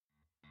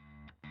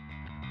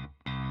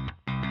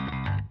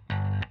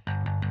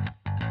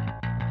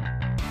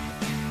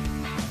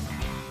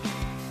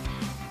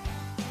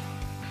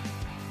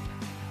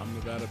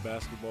Nevada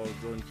basketball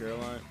with Jordan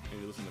Caroline,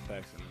 and you listen to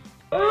Pack Center.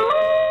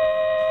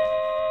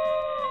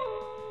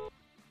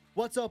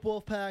 What's up,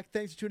 Wolfpack?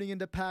 Thanks for tuning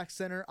into Pack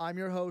Center. I'm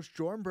your host,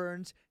 Jordan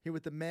Burns, here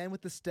with the man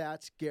with the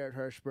stats, Garrett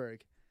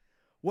Hirschberg.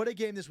 What a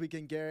game this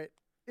weekend, Garrett.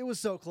 It was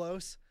so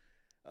close.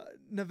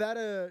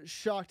 Nevada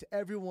shocked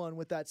everyone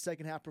with that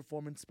second half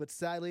performance, but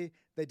sadly,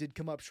 they did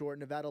come up short.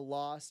 Nevada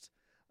lost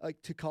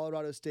to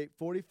Colorado State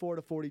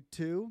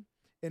 44-42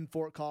 in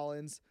Fort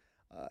Collins.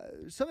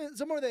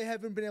 Somewhere they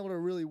haven't been able to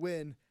really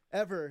win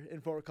ever in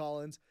Fort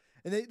Collins.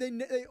 And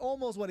they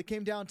almost, when it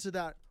came down to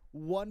that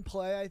one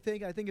play, I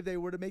think if they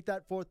were to make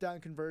that fourth down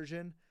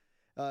conversion,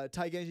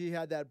 Ty Genji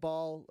had that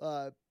ball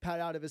pat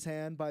out of his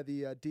hand by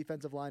the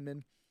defensive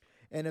lineman.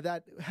 And if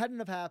that hadn't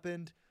have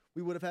happened,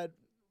 we would have had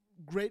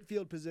great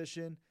field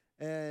position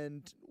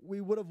and we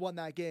would have won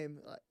that game.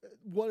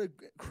 What a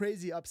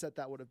crazy upset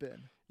that would have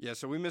been. Yeah,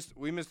 so we missed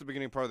the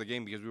beginning part of the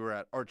game because we were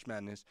at Arch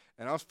Madness,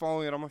 and I was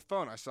following it on my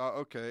phone. I saw,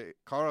 okay,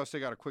 Colorado State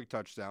got a quick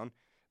touchdown.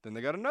 Then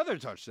they got another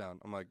touchdown.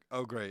 I'm like,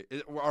 oh, great.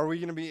 Are we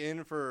going to be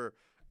in for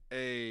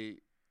a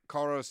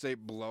Colorado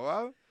State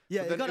blowout?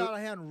 Yeah, it got out of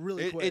hand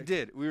really quick. It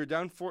did. We were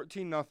down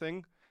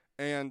 14-0,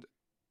 and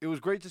it was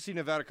great to see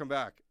Nevada come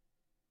back.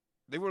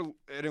 And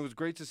it was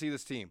great to see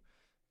this team.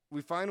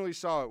 We finally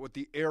saw it with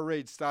the air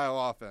raid style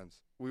offense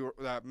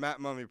that Matt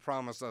Mumme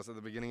promised us at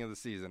the beginning of the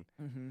season.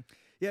 Mm-hmm.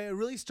 Yeah, it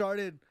really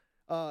started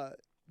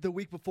the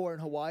week before in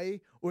Hawaii,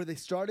 where they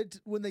started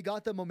when they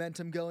got the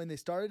momentum going. They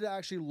started to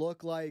actually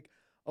look like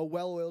a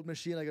well-oiled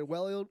machine, like a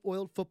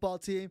well-oiled football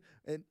team,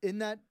 and in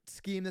that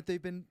scheme that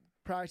they've been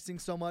practicing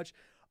so much.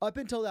 Up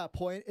until that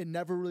point, it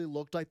never really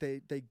looked like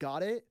they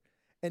got it,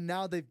 and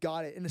now they've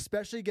got it. And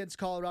especially against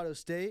Colorado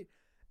State,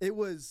 it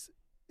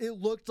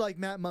looked like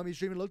Matt Mumme's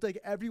dream. It looked like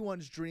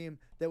everyone's dream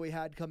that we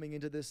had coming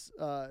into this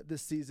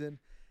season,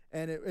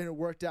 and it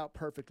worked out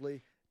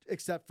perfectly,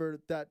 except for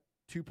that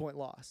 2-point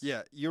loss.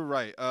 Yeah, you're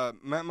right.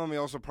 Matt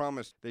Mumme also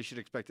promised they should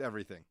expect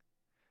everything.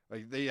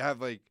 Like they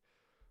have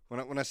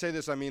when I say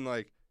this, I mean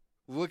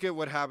look at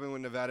what happened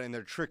with Nevada and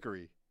their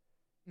trickery.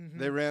 Mm-hmm.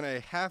 They ran a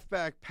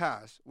halfback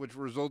pass, which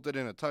resulted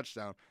in a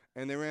touchdown,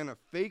 and they ran a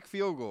fake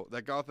field goal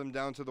that got them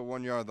down to the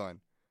 1-yard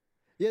line.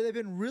 Yeah, they've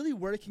been really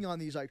working on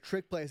these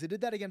trick plays. They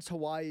did that against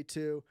Hawaii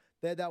too.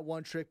 They had that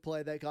one trick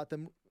play that got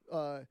them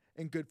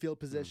in good field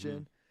position.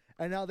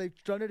 Mm-hmm. And now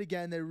they've done it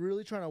again. They're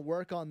really trying to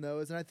work on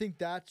those. And I think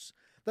that's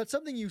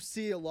something you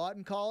see a lot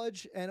in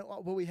college, and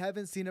what we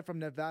haven't seen it from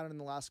Nevada in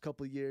the last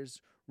couple of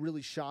years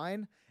really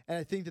shine. And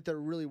I think that they're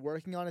really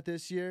working on it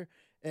this year.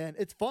 And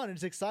it's fun and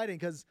it's exciting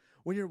because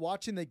when you're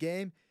watching the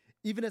game,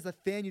 even as a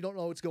fan, you don't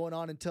know what's going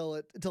on until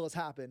it's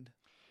happened.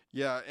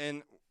 Yeah,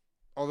 and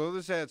although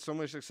this had so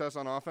much success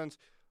on offense,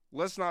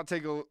 let's not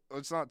take a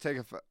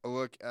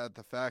look at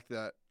the fact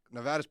that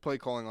Nevada's play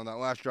calling on that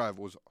last drive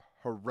was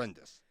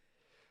horrendous.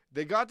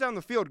 They got down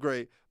the field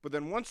great, but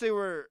then once they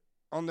were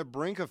on the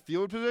brink of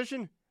field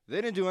position, they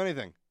didn't do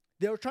anything.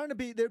 They were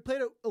they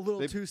played a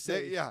little too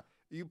safe. Yeah,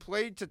 you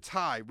played to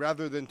tie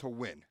rather than to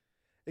win.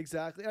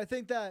 Exactly. I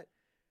think that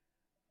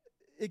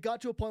it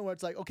got to a point where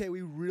it's like, okay,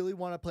 we really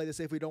want to play this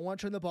safe. We don't want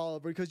to turn the ball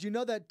over because you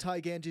know that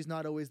Ty Genji's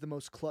not always the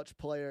most clutch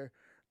player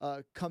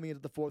coming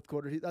into the fourth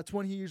quarter. That's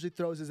when he usually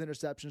throws his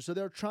interception. So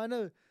they're trying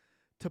to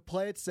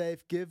play it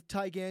safe, give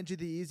Ty Genji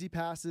the easy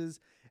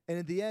passes, and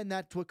in the end,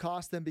 that's what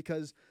cost them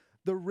because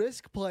the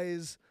risk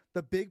plays,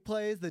 the big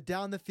plays, the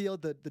down the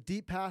field, the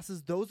deep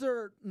passes, those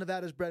are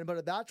Nevada's bread and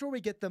butter. That's where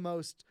we get the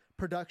most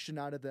production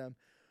out of them.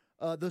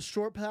 The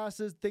short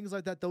passes, things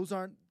like that, those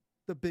aren't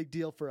the big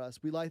deal for us.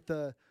 We like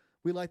the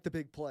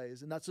big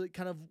plays, and that's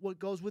kind of what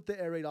goes with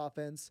the air raid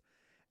offense.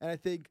 And I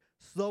think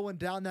slowing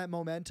down that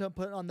momentum,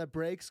 putting on the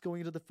brakes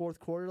going into the fourth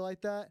quarter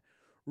like that,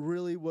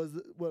 really was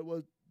what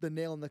was the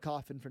nail in the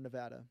coffin for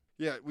Nevada.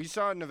 Yeah, we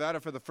saw Nevada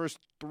for the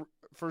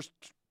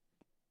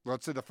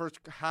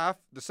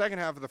the second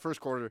half of the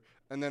first quarter,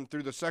 and then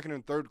through the second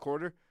and third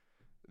quarter,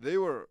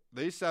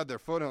 they sat their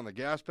foot on the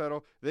gas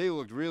pedal. They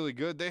looked really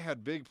good. They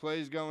had big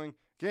plays going.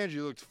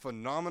 Genji looked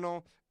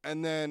phenomenal.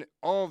 And then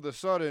all of a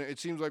sudden, it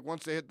seems like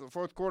once they hit the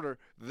fourth quarter,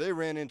 they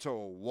ran into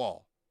a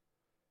wall.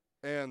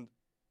 And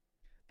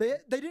they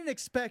didn't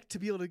expect to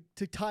be able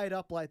to tie it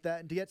up like that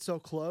and to get so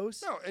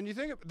close. No, and you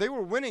think they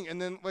were winning, and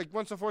then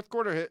once the fourth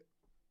quarter hit,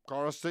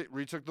 Colorado State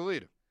retook the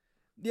lead.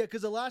 Yeah,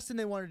 because the last thing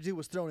they wanted to do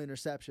was throw an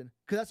interception.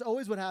 Because that's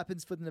always what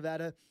happens for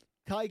Nevada.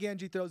 Ty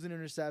Genji throws an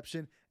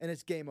interception, and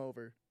it's game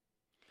over.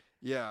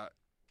 Yeah,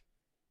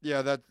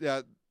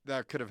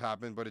 that could have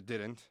happened, but it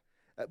didn't.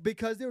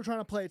 Because they were trying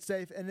to play it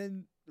safe, and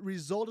then the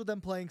result of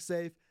them playing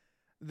safe,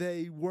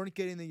 they weren't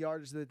getting the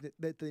yardage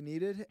that they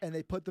needed, and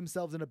they put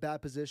themselves in a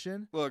bad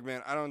position. Look,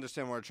 man, I don't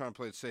understand why they're trying to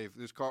play it safe.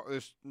 This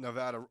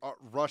Nevada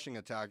rushing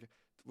attack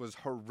was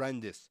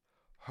horrendous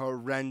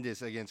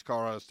against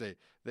Colorado State.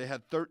 They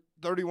had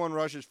 31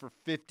 rushes for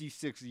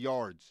 56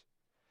 yards.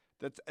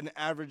 That's an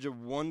average of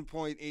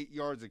 1.8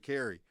 yards a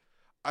carry.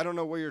 I don't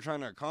know what you're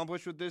trying to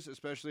accomplish with this,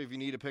 especially if you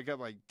need to pick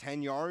up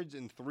 10 yards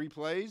in 3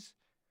 plays.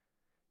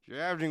 If you're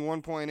averaging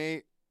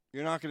 1.8,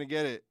 you're not going to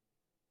get it.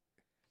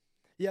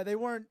 Yeah, they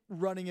weren't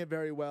running it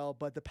very well,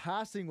 but the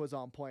passing was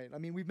on point. I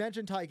mean, we've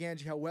mentioned Ty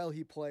Ganji, how well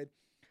he played.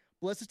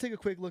 But let's just take a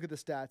quick look at the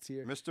stats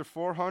here. Mr.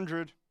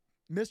 400.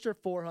 Mr.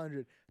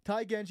 400.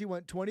 Ty Ganji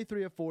went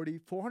 23 of 40,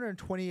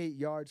 428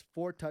 yards,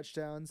 4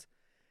 touchdowns,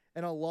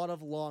 and a lot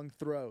of long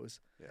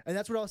throws. Yeah. And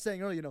that's what I was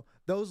saying earlier.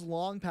 Those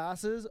long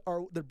passes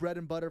are the bread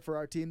and butter for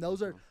our team.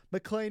 Those are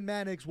McLean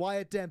Mannix,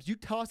 Wyatt Demps. You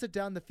toss it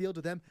down the field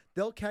to them,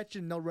 they'll catch it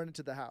and they'll run it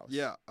to the house.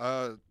 Yeah.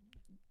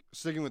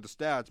 Sticking with the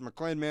stats,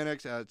 McLean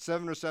Mannix had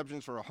 7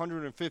 receptions for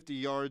 150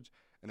 yards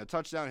and a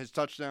touchdown. His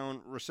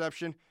touchdown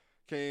reception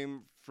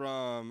came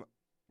from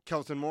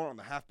Kelton Moore on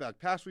the halfback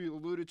pass we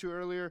alluded to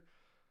earlier.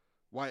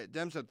 Wyatt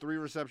Demps had 3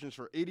 receptions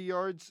for 80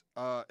 yards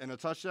and a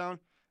touchdown.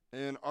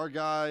 And our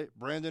guy,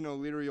 Brandon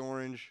O'Leary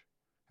Orange,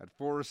 had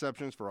 4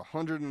 receptions for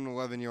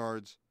 111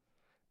 yards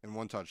and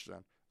 1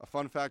 touchdown. A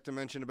fun fact to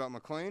mention about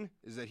McLean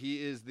is that he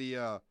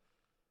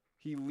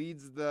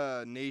leads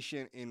the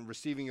nation in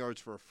receiving yards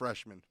for a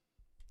freshman.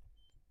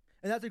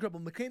 And that's incredible.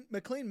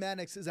 McLean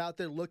Mannix is out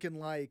there looking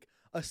like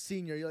a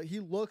senior. He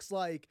looks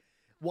like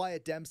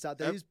Wyatt Demps out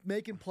there. Yep. He's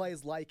making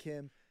plays like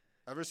him.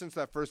 Ever since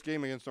that first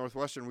game against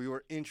Northwestern, we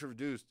were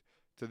introduced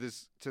to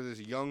this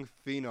young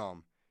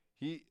phenom.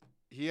 He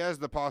has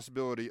the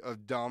possibility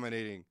of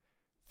dominating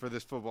for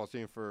this football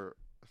team for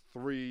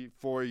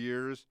 3-4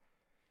 years.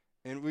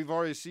 And we've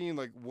already seen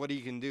what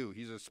he can do.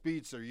 He's a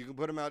speedster. You can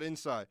put him out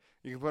inside.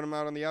 You can put him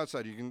out on the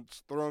outside. You can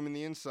throw him in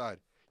the inside.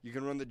 You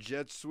can run the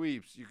jet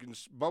sweeps. You can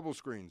bubble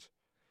screens.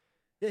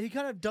 Yeah, he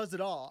kind of does it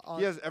all.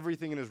 He has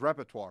everything in his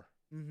repertoire.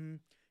 Mm-hmm.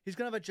 He's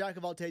kind of a jack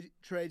of all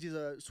trades. He's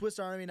a Swiss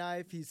Army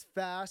knife. He's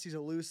fast. He's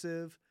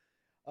elusive.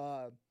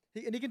 And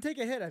he can take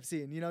a hit, I've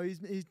seen.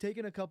 He's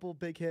taken a couple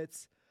big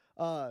hits.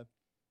 The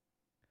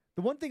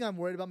one thing I'm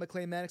worried about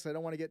McLean Mannix, I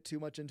don't want to get too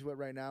much into it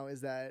right now,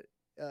 is that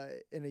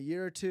in a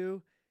year or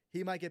two,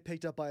 he might get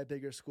picked up by a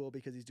bigger school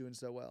because he's doing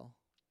so well.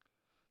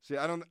 See,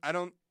 I don't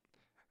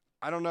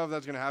know if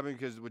that's going to happen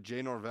because with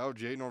Jay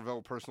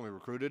Norvell personally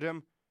recruited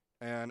him.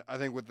 And I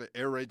think with the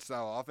air raid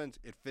style offense,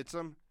 it fits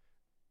him.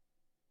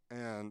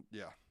 And,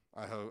 yeah,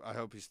 I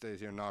hope he stays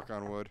here, knock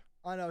on wood.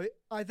 I know.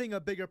 I think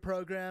a bigger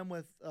program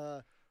with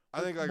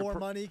more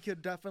money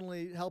could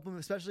definitely help him,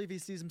 especially if he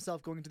sees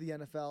himself going to the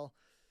NFL.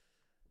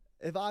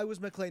 If I was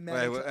McLean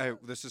Mannix... Hey,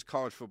 this is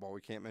college football.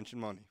 We can't mention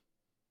money.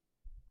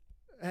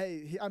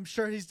 Hey, I'm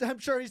sure he's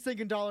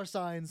thinking dollar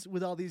signs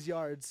with all these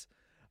yards.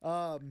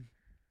 But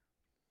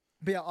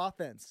yeah,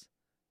 offense.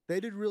 They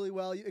did really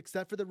well,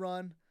 except for the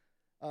run.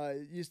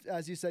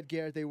 As you said,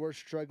 Garrett, they were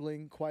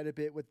struggling quite a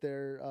bit with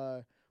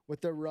their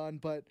run,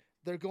 but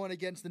they're going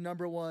against the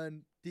number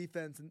 1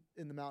 defense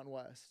in the Mountain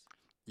West.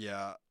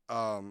 Yeah,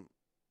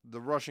 the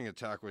rushing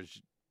attack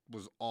was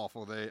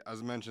awful. They,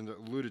 as mentioned,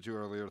 alluded to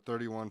earlier,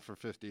 31 for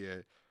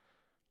 58.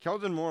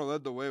 Kelton Moore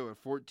led the way with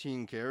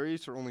 14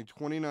 carries for only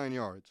 29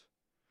 yards.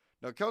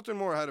 Now, Kelton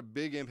Moore had a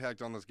big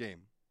impact on this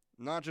game,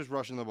 not just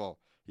rushing the ball.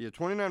 He had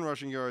 29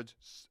 rushing yards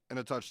and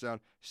a touchdown,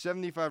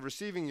 75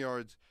 receiving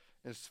yards,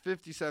 and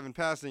 57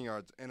 passing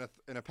yards and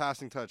a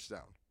passing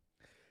touchdown.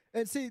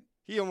 And see,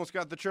 he almost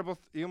got the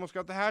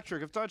hat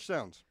trick of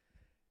touchdowns.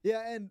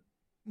 Yeah, and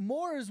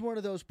Moore is one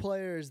of those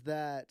players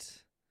that,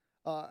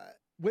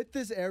 with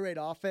this air raid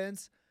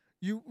offense,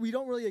 we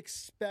don't really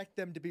expect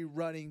them to be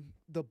running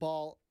the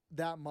ball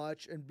that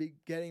much and be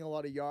getting a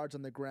lot of yards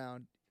on the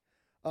ground.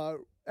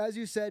 As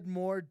you said,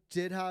 Moore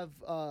did have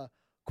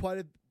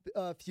quite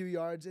a few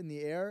yards in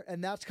the air,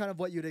 and that's kind of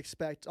what you'd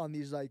expect on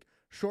these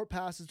short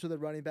passes to the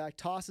running back,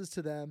 tosses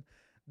to them.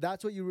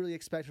 That's what you really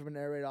expect from an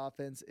air raid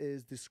offense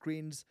is the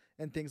screens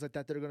and things like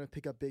that that are going to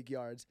pick up big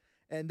yards.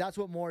 And that's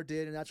what Moore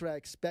did, and that's what I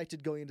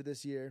expected going into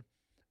this year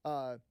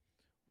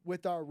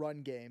with our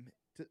run game,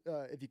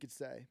 if you could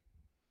say.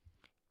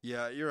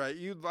 Yeah, you're right.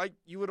 You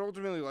would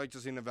ultimately like to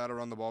see Nevada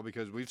run the ball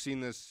because we've seen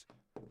this.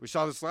 We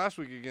saw this last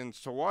week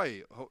against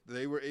Hawaii.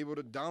 They were able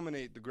to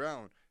dominate the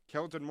ground.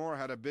 Kelton Moore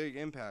had a big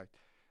impact.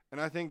 And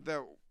I think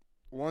that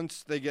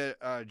once they get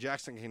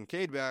Jackson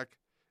Kincaid back,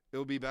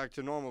 it'll be back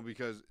to normal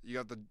because you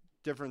got the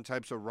different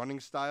types of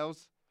running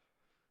styles.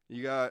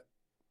 You got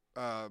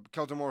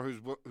Kelton Moore who's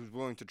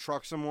willing to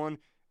truck someone,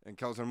 and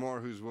Kelton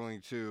Moore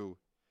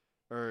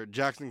or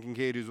Jackson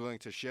Kincaid who's willing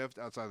to shift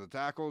outside the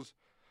tackles.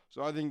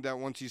 So I think that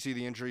once you see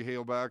the injury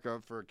heal back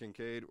up for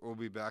Kincaid, we'll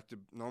be back to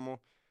normal.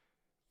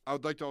 I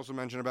would like to also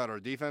mention about our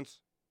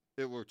defense.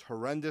 It looked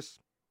horrendous.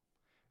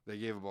 They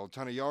gave up a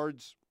ton of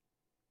yards,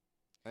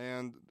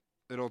 and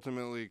it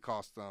ultimately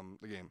cost them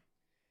the game.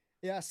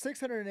 Yeah,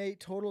 608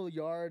 total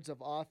yards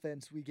of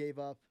offense we gave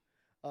up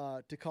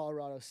to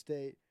Colorado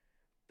State.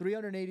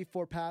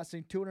 384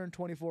 passing,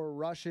 224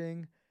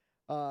 rushing,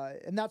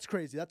 and that's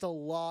crazy. That's a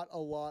lot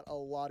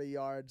of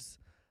yards.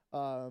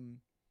 And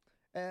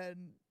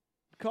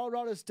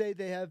Colorado State,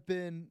 they have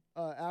been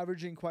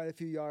averaging quite a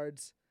few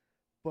yards,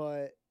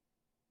 but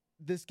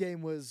this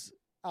game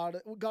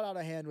got out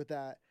of hand with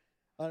that.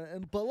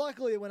 But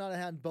luckily, it went out of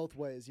hand both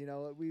ways.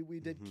 We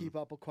did keep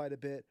up quite a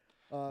bit.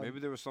 Maybe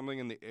there was something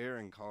in the air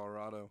in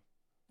Colorado.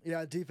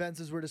 Yeah,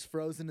 defenses were just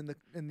frozen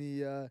in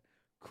the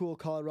cool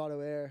Colorado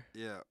air.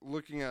 Yeah,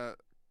 looking at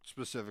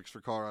specifics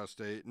for Colorado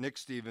State. Nick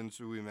Stevens,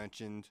 who we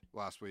mentioned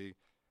last week,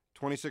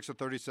 26 of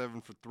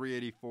 37 for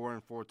 384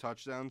 and 4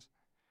 touchdowns.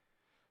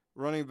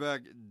 Running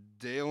back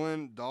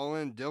Dylan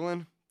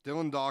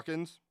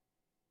Dawkins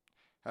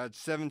had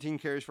 17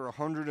 carries for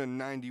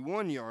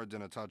 191 yards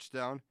and a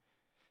touchdown.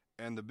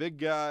 And the big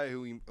guy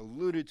who we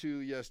alluded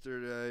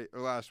to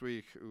last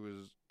week, who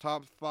was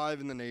top 5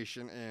 in the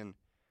nation in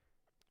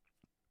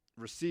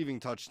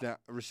receiving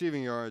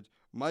yards,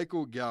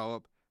 Michael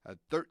Gallup had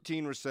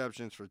 13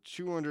 receptions for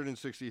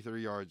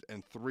 263 yards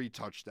and 3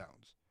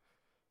 touchdowns.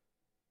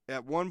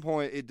 At one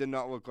point, it did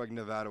not look like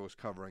Nevada was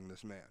covering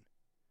this man.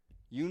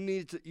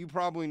 You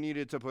probably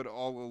needed to put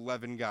all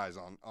 11 guys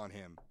on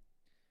him.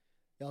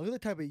 Yeah, look at the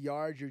type of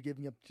yards you're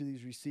giving up to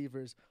these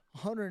receivers.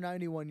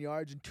 191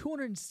 yards and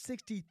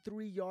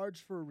 263 yards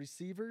for a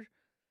receiver.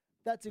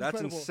 That's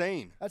incredible. That's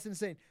insane. That's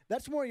insane.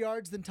 That's more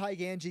yards than Ty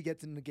Ganji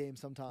gets in the game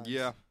sometimes.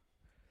 Yeah.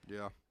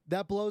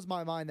 That blows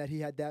my mind that he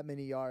had that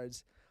many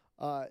yards.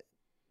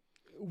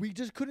 We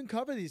just couldn't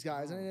cover these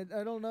guys.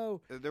 I don't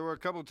know. There were a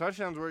couple of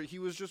touchdowns where he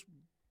was just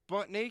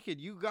butt naked.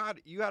 You got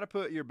to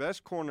put your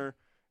best corner.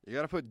 You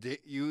got to put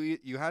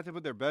you had to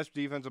put their best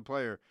defensive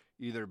player,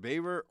 either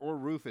Baber or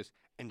Rufus,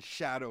 and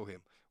shadow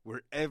him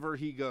wherever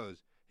he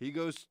goes. He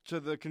goes to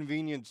the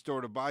convenience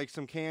store to buy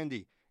some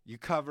candy. You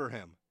cover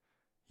him.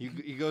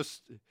 He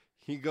goes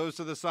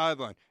to the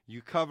sideline.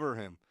 You cover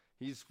him.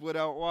 He's split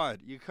out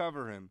wide. You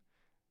cover him.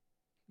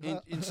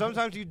 And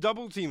sometimes you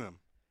double team him.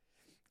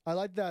 I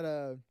like that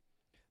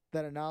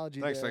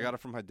analogy. Thanks. There. I got it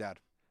from my dad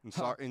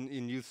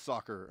in youth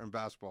soccer and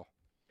basketball.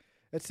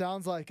 It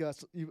sounds like I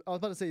was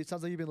about to say it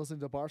sounds like you've been listening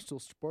to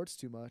Barstool Sports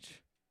too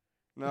much.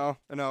 No.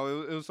 It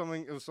was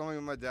something. It was something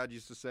that my dad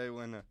used to say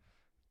when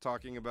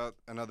talking about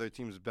another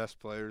team's best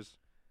players.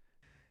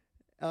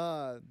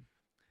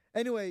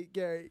 Anyway,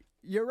 Gary,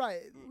 you're right.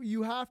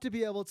 You have to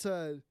be able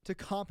to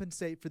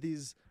compensate for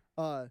these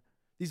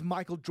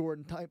Michael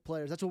Jordan type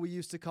players. That's what we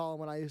used to call them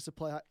when I used to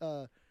play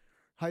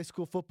high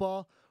school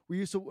football. We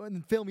used to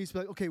in film. We used to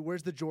be like, okay,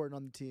 where's the Jordan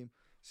on the team?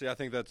 See, I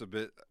think that's a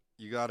bit.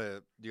 You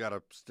gotta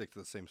stick to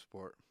the same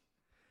sport.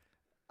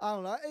 I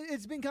don't know.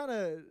 It's been kind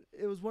of.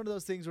 It was one of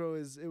those things where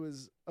it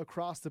was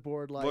across the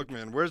board. Like, look,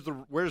 man,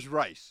 where's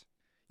Rice?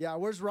 Yeah,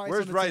 where's Rice?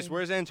 Where's Rice? Team?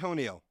 Where's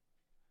Antonio?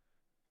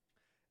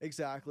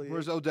 Exactly.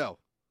 Where's Odell?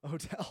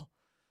 Odell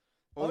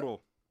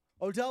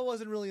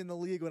wasn't really in the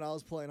league when I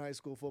was playing high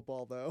school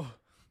football, though.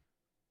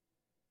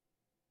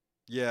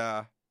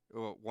 Yeah,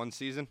 one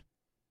season.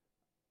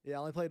 Yeah,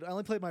 I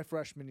only played my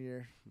freshman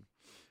year.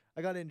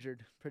 I got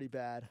injured pretty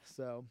bad,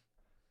 so.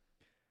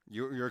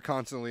 You're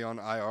constantly on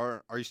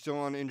IR. Are you still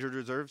on injured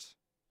reserves?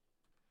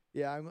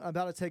 Yeah, I'm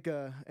about to take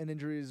an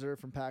injury reserve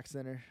from Pack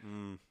Center.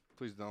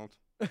 Please don't.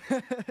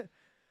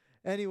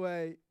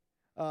 Anyway,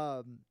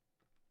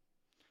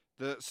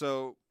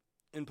 so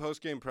in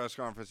post-game press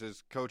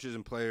conferences, coaches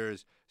and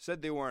players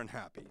said they weren't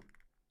happy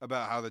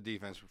about how the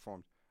defense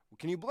performed.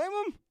 Can you blame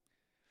them?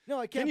 No,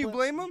 I can't. Can you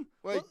blame them?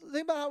 Well,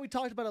 think about how we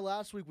talked about it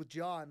last week with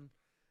John.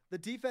 The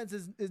defense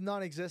is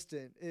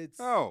non-existent. It's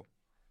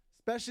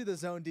especially the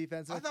zone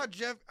defense. I thought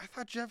Jeff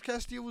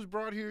Castile was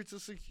brought here to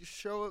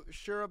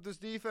shore up this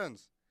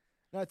defense.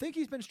 No, I think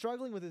he's been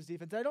struggling with his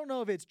defense. I don't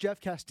know if it's Jeff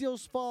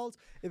Castile's fault,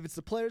 if it's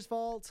the players'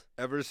 fault.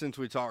 Ever since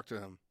we talked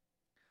to him,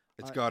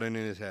 it's gotten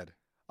in his head.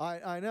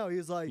 I know.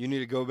 He's like, you need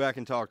to go back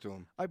and talk to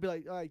him. I'd be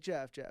like, all right,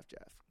 Jeff,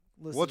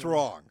 listen. What's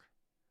wrong?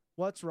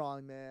 What's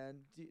wrong,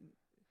 man? Do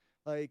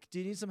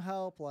you need some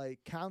help? Like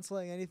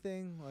counseling,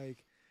 anything?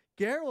 Like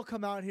Garrett will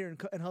come out here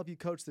and help you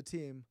coach the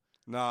team.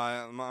 No,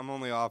 I'm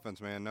only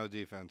offense, man. No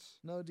defense.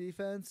 No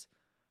defense?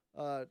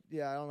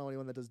 Yeah, I don't know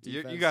anyone that does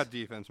defense. You got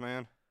defense,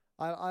 man.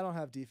 I don't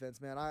have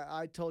defense, man.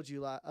 I told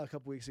you a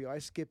couple weeks ago, I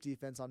skipped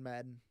defense on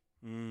Madden.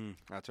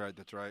 That's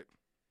right.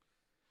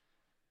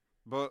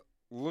 But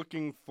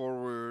looking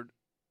forward,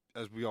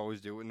 as we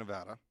always do in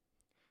Nevada,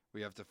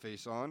 we have to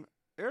face on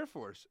Air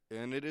Force,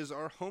 and it is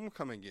our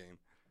homecoming game.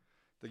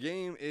 The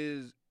game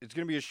it's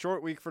going to be a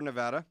short week for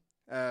Nevada,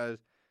 as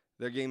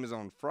their game is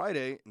on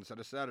Friday instead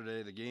of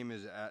Saturday. The game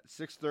is at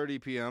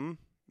 6:30 p.m.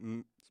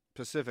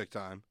 Pacific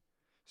time,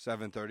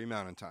 7:30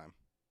 Mountain time.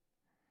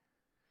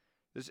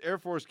 This Air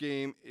Force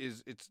game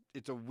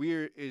it's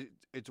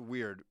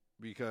weird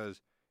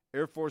because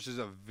Air Force is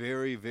a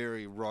very,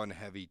 very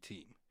run-heavy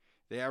team.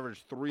 They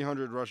average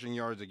 300 rushing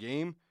yards a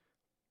game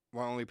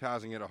while only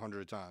passing it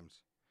 100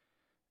 times.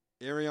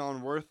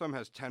 Arion Wortham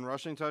has 10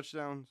 rushing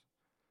touchdowns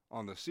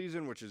on the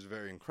season, which is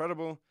very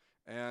incredible.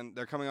 And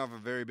they're coming off a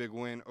very big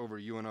win over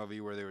UNLV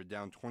where they were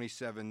down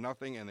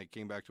 27-0, and they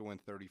came back to win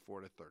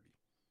 34-30.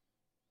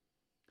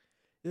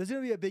 It's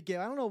going to be a big game.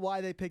 I don't know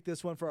why they picked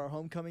this one for our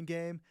homecoming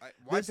game.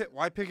 Why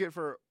pick it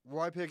for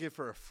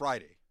a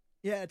Friday?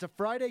 Yeah, it's a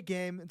Friday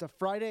game. It's a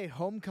Friday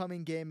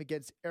homecoming game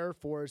against Air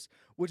Force,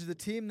 which is a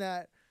team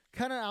that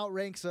kind of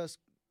outranks us.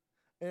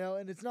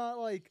 And it's not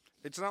like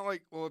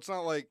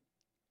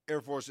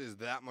Air Force is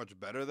that much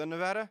better than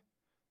Nevada.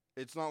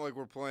 It's not like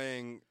we're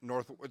playing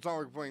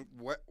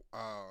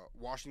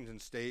Washington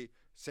State,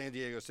 San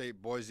Diego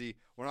State, Boise.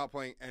 We're not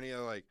playing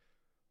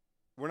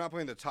we're not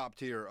playing the top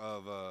tier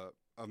of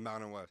of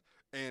Mountain West.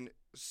 And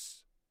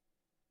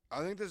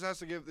I think this has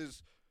to give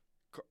this.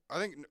 I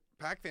think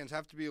Pac fans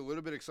have to be a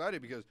little bit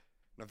excited because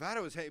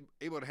Nevada was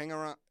able to hang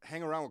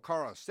around with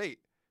Colorado State.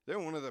 They're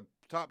one of the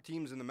top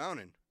teams in the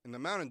Mountain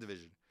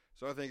Division.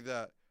 So I think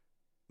that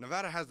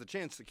Nevada has the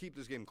chance to keep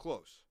this game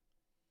close.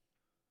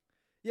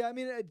 Yeah, I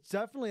mean, it's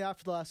definitely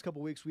after the last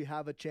couple of weeks, we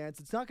have a chance.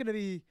 It's not going to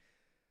be.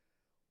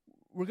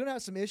 We're going to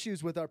have some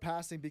issues with our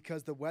passing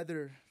because the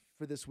weather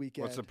for this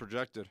weekend. What's the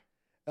projected?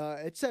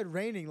 It said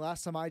raining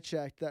last time I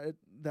checked.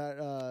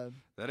 That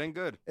ain't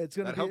good. It's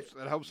gonna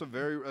that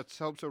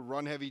helps a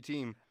run heavy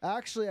team.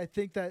 Actually, I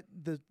think that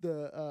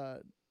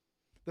the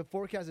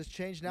forecast has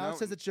changed now. It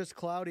says it's just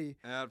cloudy.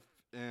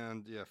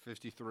 And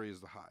 53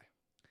 is the high.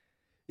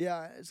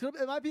 Yeah,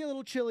 it might be a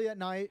little chilly at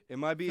night. It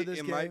might be.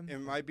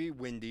 It might be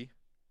windy.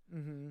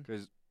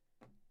 Because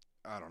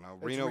I don't know.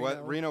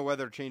 Reno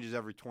weather changes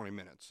every 20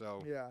 minutes,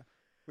 so yeah,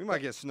 we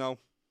might get snow.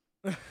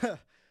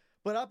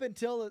 But up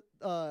until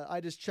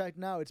I just checked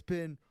now, it's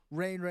been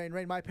rain.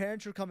 My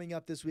parents were coming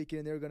up this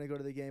weekend. They were going to go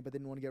to the game, but they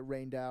didn't want to get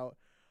rained out.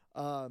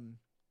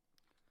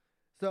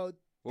 So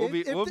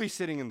we'll be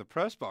sitting in the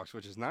press box,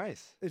 which is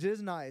nice. It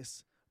is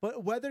nice,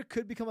 but weather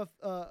could become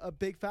a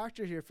big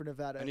factor here for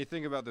Nevada. And you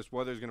think about this,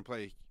 weather is going to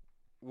play.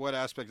 What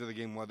aspect of the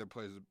game weather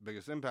plays the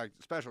biggest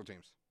impact? Special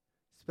teams.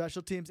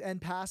 Special teams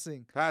and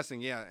passing. Passing,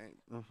 yeah.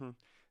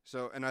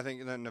 So, and I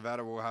think that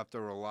Nevada will have to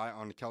rely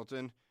on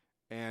Kelton.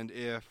 And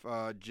if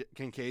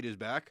Kincaid is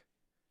back,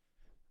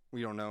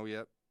 we don't know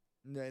yet.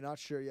 No, not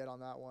sure yet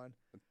on that one.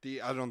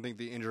 I don't think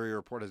the injury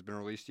report has been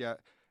released yet.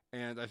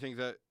 And I think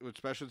that with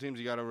special teams,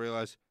 you got to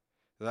realize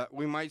that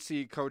we might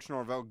see Coach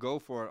Norvell go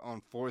for it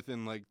on 4th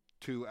and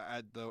 2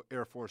 at the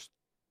Air Force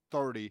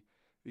 30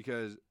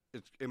 because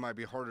it might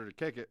be harder to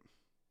kick it.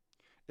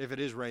 If it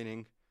is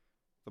raining,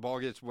 the ball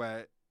gets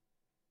wet.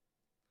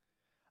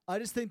 I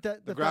just think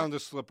that the ground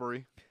is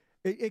slippery.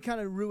 It kind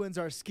of ruins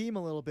our scheme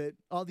a little bit.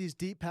 All these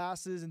deep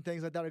passes and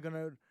things like that are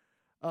going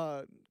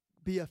to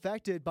be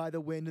affected by the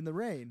wind and the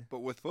rain. But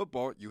with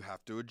football, you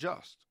have to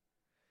adjust.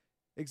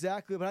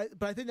 Exactly, but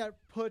I think that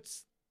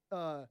puts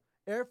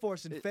Air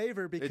Force in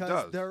favor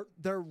because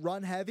they're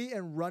run heavy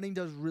and running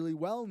does really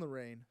well in the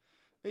rain.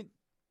 It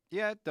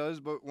does.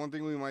 But one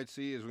thing we might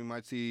see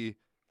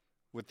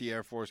with the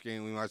Air Force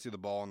game, we might see the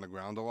ball on the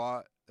ground a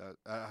lot.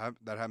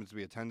 That happens to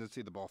be a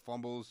tendency. The ball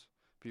fumbles.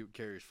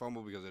 Carriers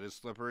fumble because it is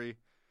slippery.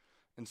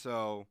 And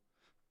so,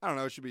 I don't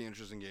know. It should be an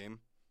interesting game.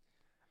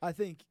 I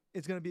think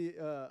it's going to be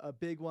a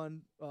big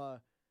one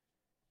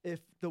if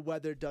the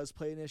weather does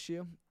play an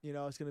issue. You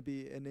know, it's going to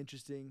be an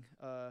interesting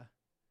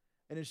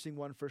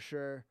one for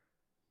sure.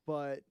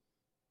 But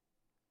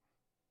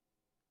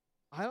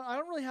I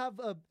don't really have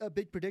a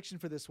big prediction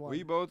for this one.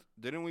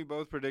 Didn't we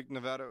both predict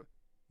Nevada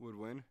would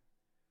win?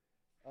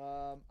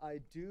 I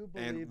do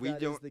believe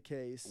that is the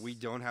case. We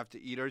don't have to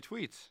eat our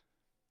tweets.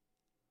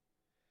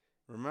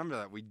 Remember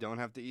that. We don't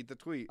have to eat the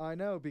tweet. I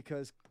know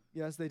because,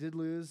 yes, they did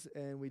lose,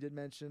 and we did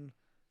mention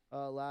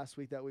last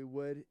week that we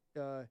would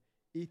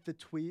eat the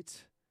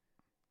tweet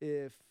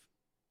if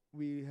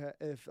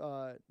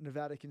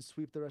Nevada can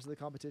sweep the rest of the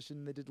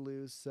competition. They did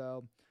lose,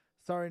 so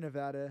sorry,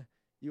 Nevada.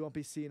 You won't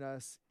be seeing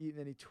us eating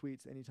any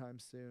tweets anytime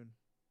soon.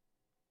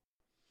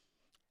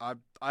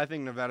 I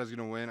think Nevada's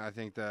going to win. I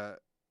think that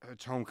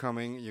it's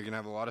homecoming. You're going to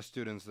have a lot of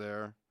students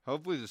there.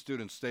 Hopefully the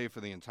students stay for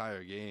the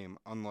entire game,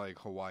 unlike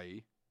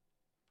Hawaii.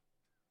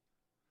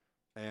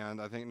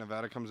 And I think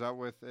Nevada comes out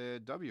with a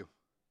W.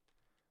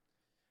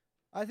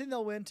 I think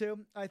they'll win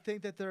too. I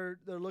think that they're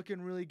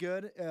looking really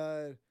good.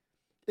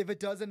 If it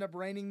does end up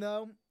raining,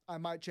 though, I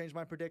might change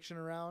my prediction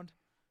around.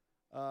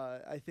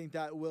 I think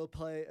that will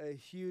play a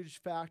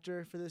huge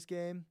factor for this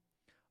game.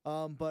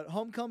 But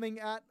homecoming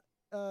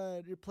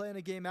you're playing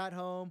a game at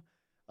home,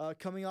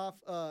 coming off.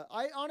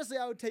 I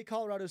would take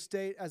Colorado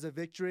State as a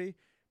victory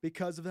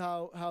because of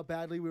how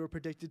badly we were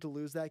predicted to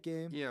lose that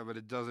game. Yeah, but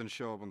it doesn't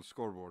show up on the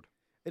scoreboard.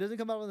 It doesn't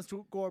come out on the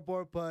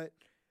scoreboard, but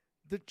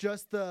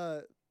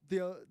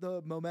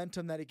the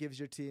momentum that it gives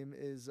your team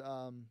is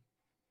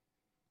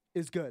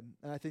good,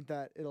 and I think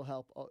that it'll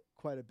help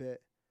quite a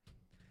bit.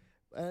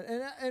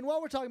 And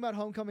while we're talking about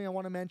homecoming, I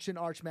want to mention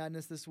Arch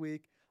Madness this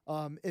week.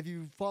 If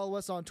you follow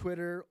us on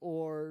Twitter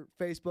or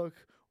Facebook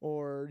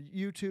or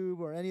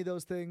YouTube or any of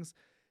those things,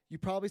 you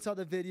probably saw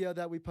the video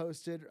that we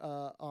posted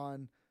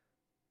on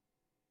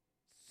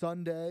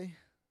Sunday.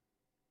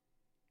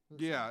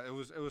 Yeah, it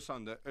was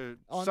Sunday.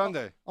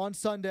 Sunday. On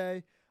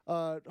Sunday,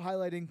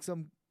 highlighting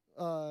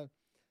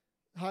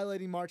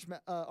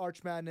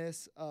Arch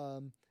Madness.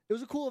 It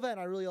was a cool event.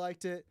 I really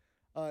liked it.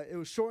 It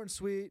was short and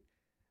sweet.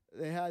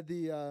 They had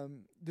the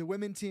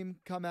women team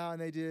come out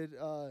and they did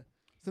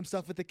some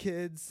stuff with the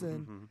kids,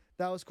 and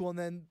that was cool. And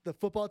then the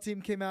football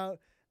team came out.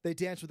 They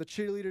danced with the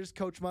cheerleaders.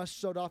 Coach Muss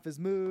showed off his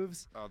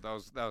moves. Oh, that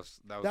was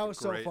great.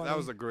 So funny. That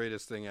was the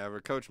greatest thing ever.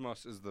 Coach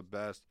Muss is the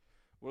best.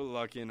 We're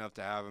lucky enough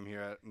to have him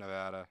here at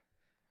Nevada.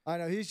 I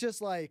know.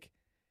 He's like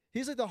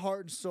the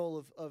heart and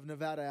soul of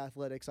Nevada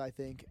athletics, I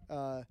think.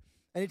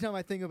 Anytime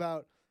I think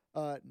about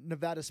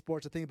Nevada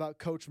sports, I think about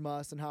Coach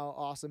Muss and how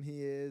awesome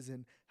he is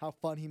and how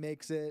fun he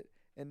makes it.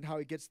 and how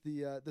he gets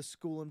the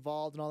school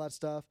involved and all that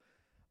stuff.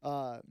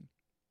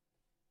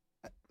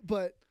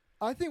 But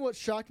I think what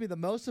shocked me the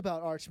most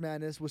about Arch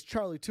Madness was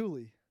Charlie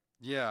Tooley.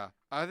 Yeah,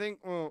 I think.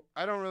 Well,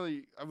 I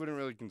wouldn't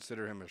really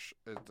consider him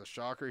as a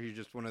shocker. He's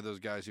just one of those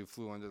guys who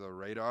flew under the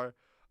radar.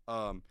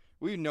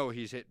 We know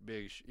he's hit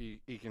big.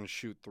 He can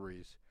shoot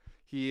threes.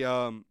 He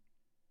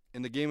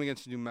in the game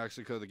against New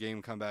Mexico, the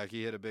game comeback,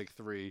 he hit a big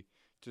three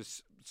to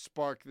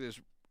spark this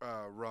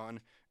run.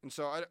 And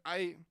so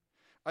I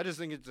just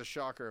think it's a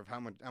shocker of how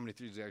many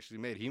threes he actually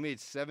made. He made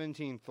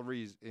 17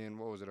 threes in,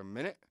 what was it, a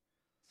minute?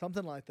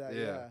 Something like that.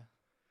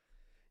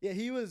 Yeah.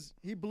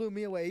 He blew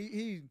me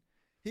away.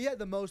 He had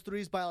the most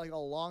threes by like a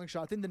long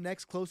shot. I think the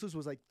next closest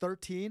was like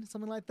 13,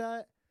 something like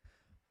that.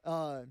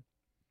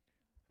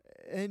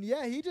 And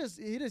yeah, he just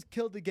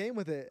killed the game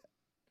with it.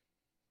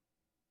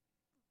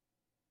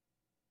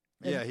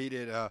 Yeah, he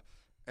did.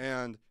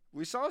 And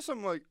we saw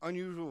some like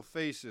unusual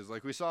faces.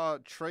 Like we saw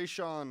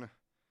Trayshawn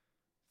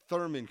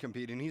Thurman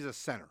compete, and he's a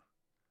center.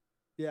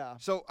 Yeah.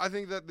 So I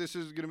think that this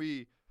is going to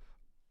be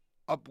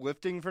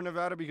uplifting for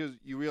Nevada because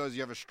you realize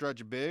you have a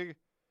stretch big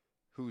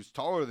who's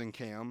taller than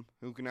Cam,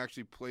 who can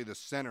actually play the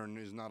center and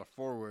is not a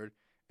forward,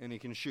 and he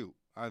can shoot.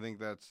 I think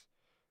that's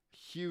a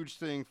huge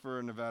thing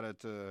for Nevada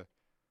to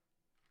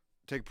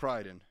take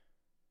pride in.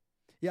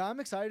 Yeah, I'm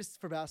excited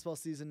for basketball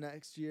season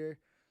next year,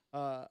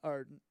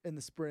 or in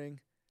the spring.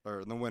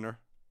 Or in the winter.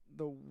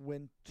 The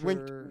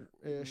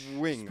winter-ish.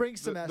 Wing. Spring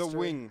semester. The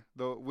wing.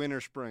 The winter,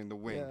 spring. The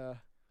wing. Yeah.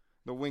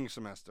 The wing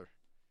semester.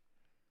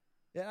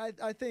 Yeah,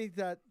 I think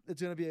that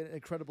it's going to be an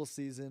incredible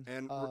season.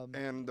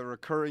 And the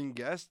recurring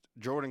guest,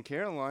 Jordan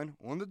Caroline,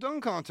 won the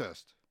dunk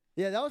contest.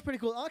 Yeah, that was pretty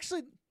cool.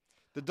 Actually,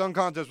 the dunk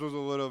contest was a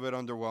little bit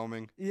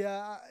underwhelming.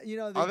 Yeah,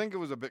 I think it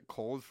was a bit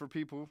cold for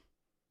people.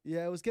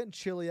 Yeah, it was getting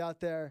chilly out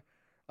there.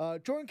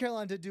 Jordan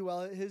Caroline did do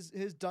well.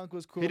 His dunk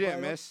was cool. He didn't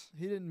miss.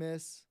 He didn't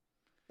miss.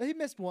 He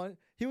missed one.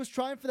 He was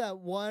trying for that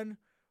one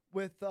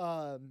with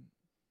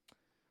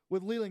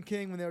Leland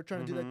King when they were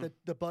trying to do like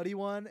the buddy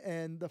one,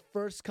 and the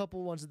first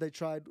couple ones that they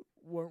tried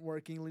weren't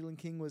working. Leland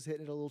King was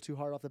hitting it a little too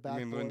hard off the backboard.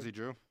 You mean Lindsey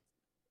Drew?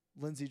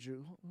 Lindsey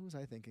Drew. Who was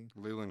I thinking?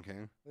 Leland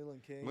King.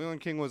 Leland King.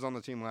 Leland King was on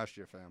the team last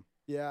year, fam.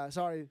 Yeah,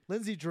 sorry.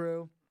 Lindsey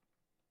Drew.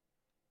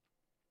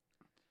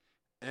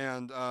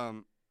 And,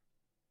 so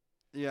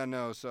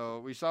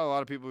we saw a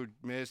lot of people who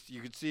missed.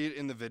 You could see it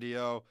in the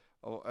video.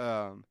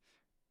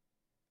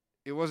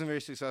 It wasn't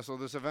very successful.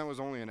 This event was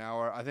only an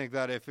hour. I think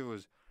that if it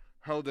was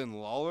held in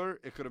Lawler,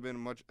 it could have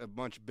been a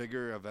much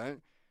bigger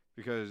event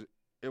because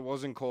it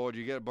wasn't cold.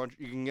 You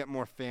can get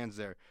more fans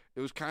there.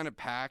 It was kind of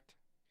packed,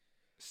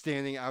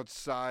 standing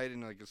outside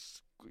in like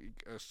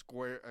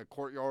a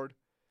courtyard.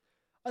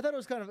 I thought it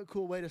was kind of a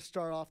cool way to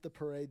start off the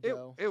parade,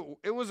 though.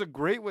 It was a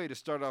great way to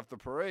start off the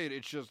parade.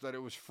 It's just that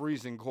it was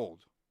freezing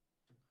cold.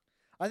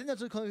 I think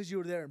that's because you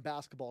were there in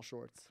basketball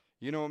shorts.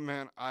 You know,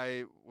 man,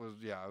 I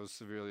was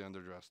severely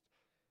underdressed.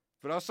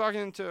 But I was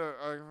talking to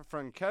our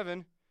friend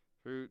Kevin,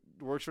 who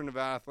works for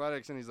Nevada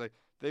Athletics, and he's like,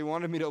 they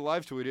wanted me to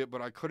live tweet it,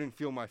 but I couldn't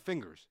feel my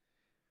fingers.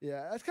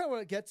 Yeah, that's kind of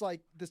what it gets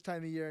like this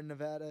time of year in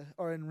Nevada,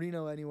 or in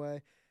Reno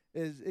anyway,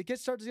 is it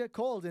starts to get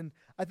cold. And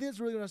I think it's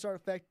really going to start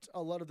to affect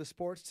a lot of the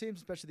sports teams,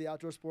 especially the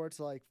outdoor sports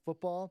like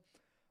football.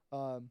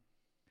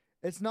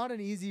 It's not an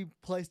easy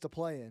place to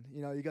play in.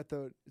 You know,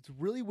 it's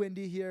really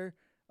windy here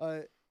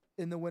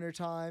in the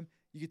wintertime.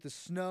 You get the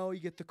snow, you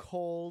get the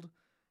cold.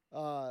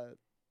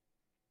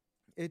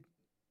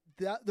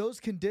 Those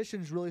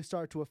conditions really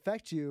start to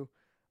affect you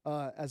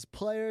as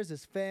players,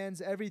 as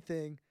fans,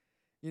 everything.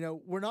 You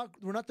know, we're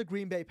not the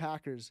Green Bay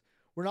Packers.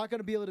 We're not going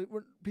to be able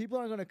to. People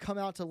aren't going to come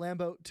out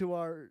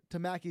to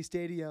Mackey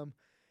Stadium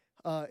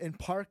in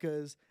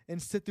parkas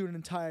and sit through an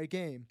entire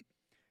game.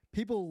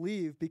 People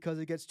leave because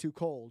it gets too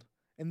cold,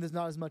 and there's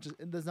not enough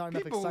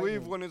excitement. People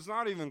leave when it's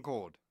not even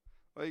cold.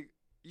 Like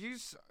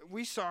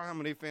we saw how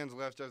many fans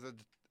left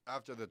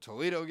after the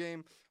Toledo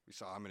game. We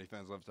saw how many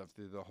fans left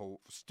after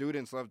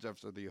students left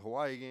after the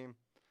Hawaii game.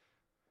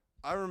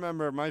 I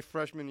remember my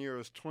freshman year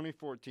was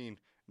 2014,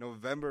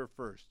 November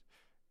 1st.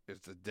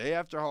 It's the day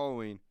after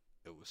Halloween.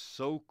 It was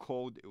so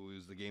cold. It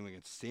was the game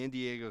against San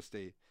Diego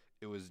State.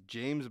 It was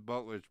James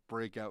Butler's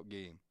breakout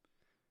game.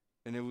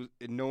 And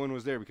no one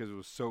was there because it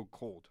was so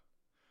cold.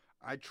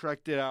 I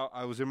trekked it out.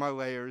 I was in my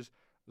layers.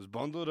 I was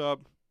bundled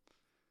up.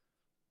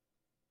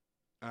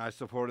 And I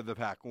supported the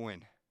Pack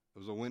win. It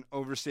was a win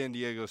over San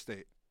Diego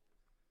State.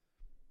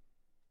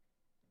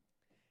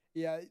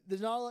 Yeah,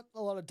 there's not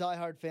a lot of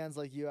diehard fans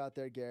like you out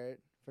there,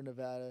 Garrett, for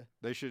Nevada.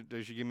 They should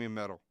give me a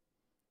medal.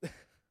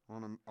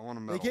 I want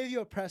a medal. They gave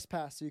you a press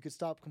pass so you could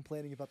stop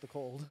complaining about the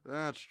cold.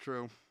 That's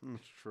true.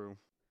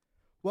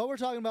 While we're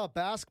talking about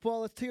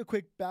basketball, let's take a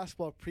quick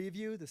basketball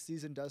preview. The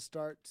season does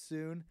start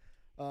soon.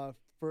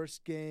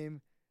 First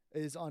game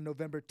is on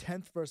November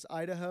 10th versus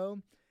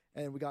Idaho,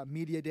 and we got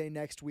Media Day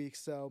next week.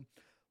 So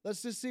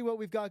let's just see what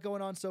we've got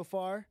going on so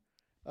far.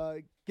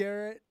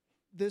 Garrett,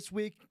 this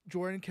week,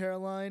 Jordan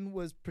Caroline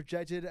was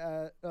projected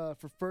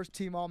for first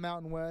team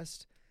All-Mountain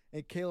West,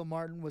 and Kayla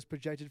Martin was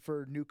projected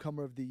for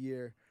Newcomer of the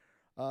Year.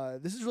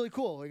 This is really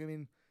cool. Like, I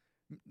mean,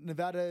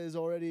 Nevada is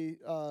already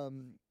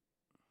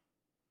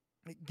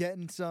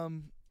getting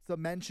some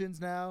mentions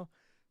now.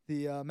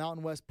 The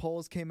Mountain West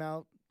polls came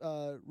out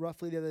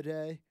roughly the other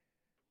day,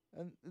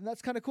 and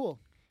that's kind of cool.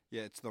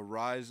 Yeah, it's the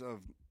rise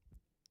of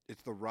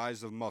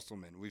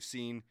Musselman. We've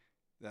seen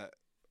that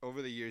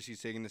over the years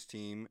he's taken this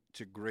team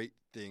to great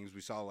things.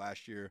 We saw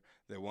last year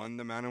they won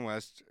the Mountain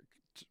West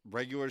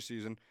regular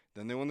season,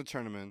 then they won the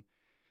tournament,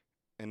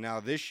 and now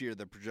this year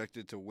they're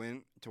projected to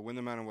win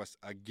the Mountain West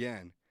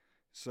again.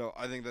 So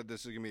I think that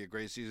this is going to be a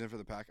great season for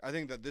the Pack. I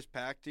think that this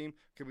Pack team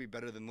could be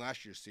better than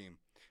last year's team.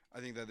 I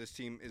think that this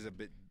team is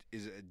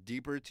a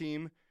deeper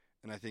team,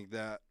 and I think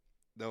that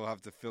they'll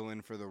have to fill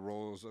in for the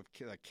roles of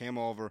Cam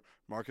Oliver,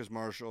 Marcus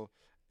Marshall,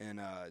 and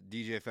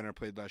DJ Fenner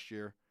played last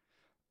year.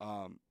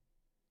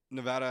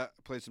 Nevada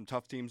played some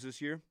tough teams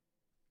this year,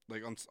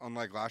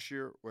 unlike last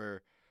year,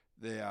 where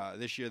they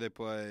this year they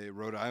play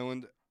Rhode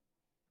Island,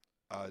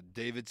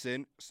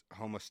 Davidson,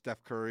 home of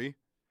Steph Curry,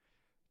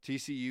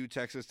 TCU,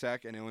 Texas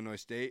Tech, and Illinois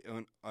State.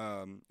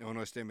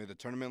 Illinois State made the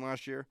tournament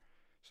last year,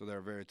 so they're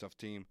a very tough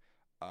team.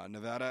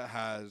 Nevada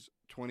has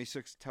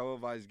 26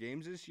 televised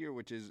games this year,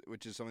 which is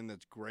something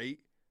that's great.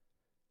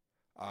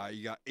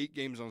 You got 8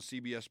 games on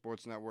CBS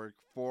Sports Network,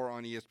 4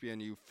 on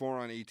ESPNU, 4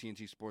 on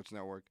AT&T Sports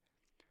Network,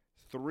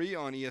 3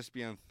 on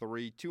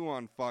ESPN3, 2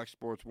 on Fox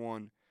Sports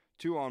 1,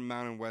 2 on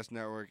Mountain West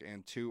Network,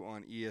 and 2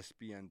 on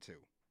ESPN2.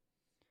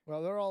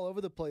 Well, they're all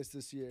over the place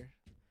this year.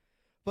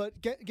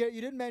 But Garrett,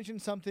 you did mention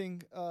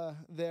something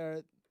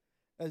there,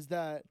 as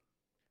that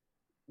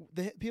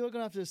people are going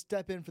to have to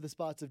step in for the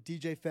spots of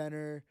DJ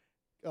Fenner,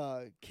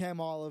 Cam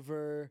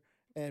Oliver,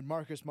 and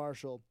Marcus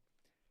Marshall.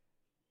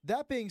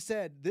 That being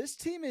said, this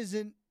team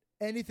isn't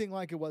anything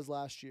like it was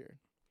last year.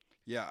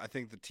 Yeah, I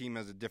think the team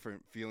has a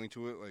different feeling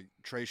to it. Like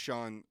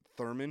Trayshawn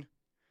Thurman,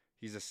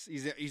 he's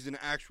an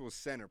actual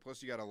center.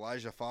 Plus, you got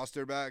Elijah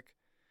Foster back,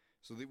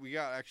 so we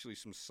got actually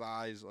some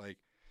size.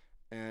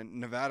 And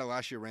Nevada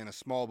last year ran a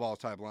small ball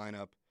type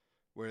lineup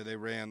where they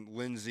ran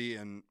Lindsey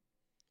and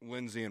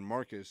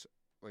Marcus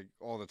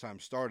all the time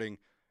starting,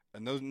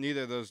 and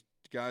neither of those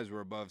guys were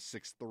above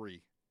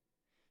 6'3".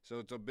 So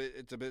it's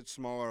a bit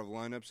smaller of a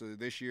lineup. So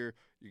this year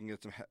you can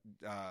get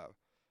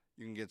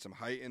some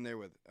height in there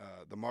with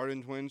the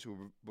Martin twins, who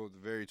are both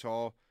very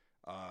tall,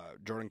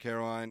 Jordan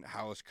Caroline,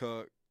 Hollis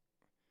Cook.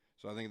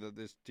 So I think that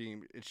this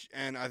team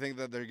and I think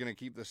that they're going to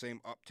keep the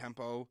same up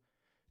tempo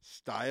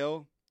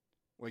style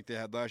like they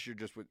had last year.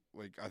 Just with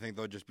I think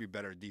they'll just be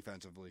better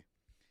defensively.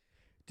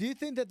 Do you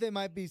think that they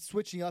might be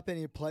switching up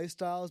any play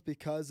styles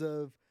because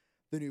of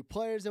the new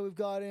players that we've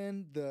got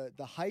in,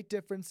 the height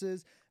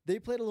differences? They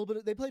played a little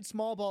bit. They played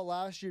small ball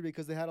last year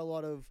because they had a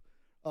lot of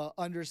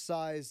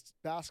undersized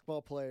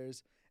basketball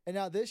players, and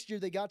now this year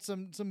they got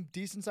some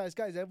decent sized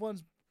guys.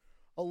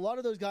 A lot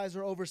of those guys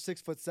are over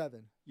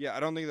 6'7". Yeah, I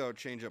don't think they'll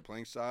change up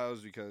playing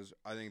styles because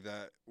I think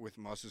that with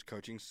Muss's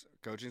coaching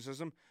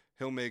system,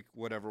 he'll make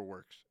whatever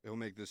works. He'll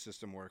make this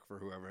system work for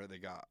whoever they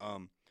got.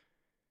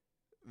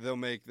 They'll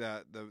make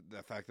that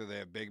the fact that they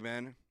have big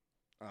men.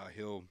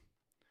 They'll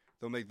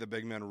make the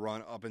big men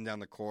run up and down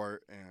the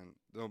court, and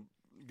they'll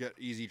get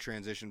easy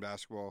transition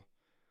basketball.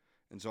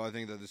 And so I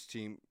think that this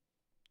team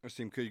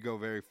could go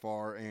very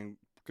far and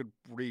could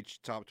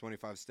reach top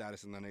 25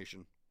 status in the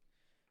nation.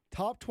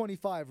 Top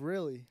 25,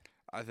 really?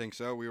 I think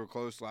so. We were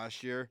close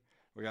last year.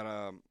 We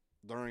got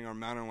during our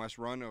Mountain West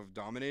run of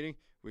dominating,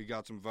 we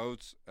got some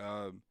votes.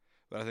 But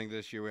I think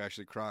this year we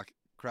actually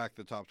cracked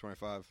the top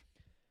 25.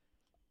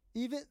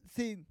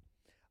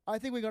 I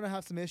think we're going to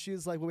have some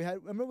issues.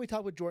 Remember we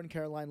talked with Jordan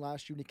Caroline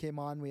last year when he came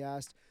on. We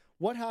asked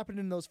what happened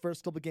in those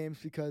first couple games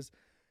because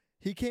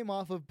he came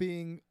off of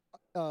being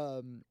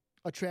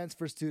a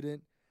transfer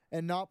student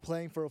and not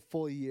playing for a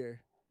full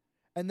year.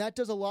 And that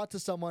does a lot to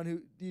someone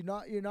who you're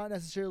not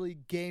necessarily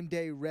game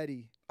day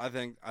ready. I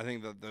think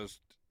that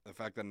the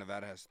fact that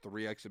Nevada has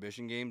 3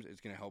 exhibition games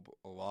is going to help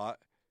a lot.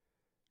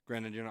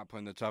 Granted, you're not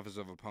playing the toughest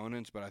of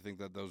opponents, but I think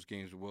that those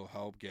games will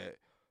help get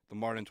the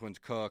Martin twins,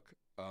 Cook,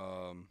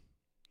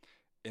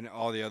 and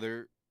all the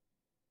other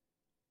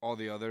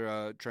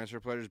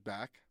transfer players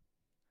back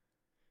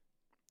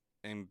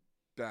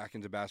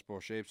into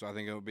basketball shape. So I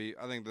think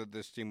that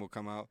this team will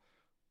come out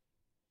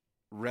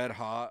red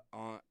hot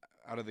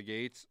out of the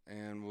gates,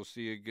 and we'll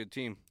see a good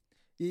team.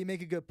 You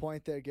make a good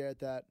point there, Garrett,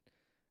 that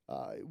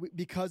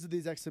because of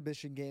these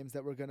exhibition games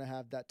that we're going to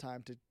have that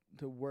time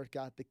to work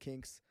out the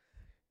kinks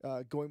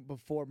going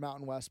before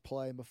Mountain West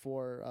play and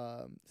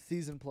before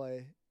season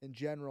play in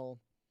general.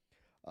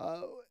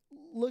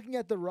 Looking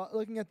at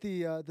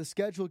the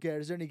schedule,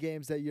 Garrett, is there any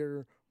games that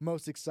you're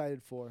most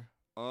excited for?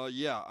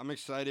 Yeah, I'm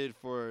excited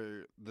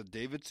for the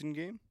Davidson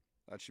game.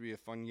 That should be a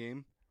fun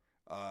game.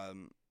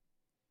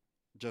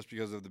 Just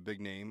because of the big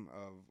name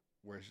of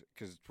where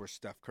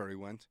Steph Curry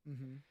went.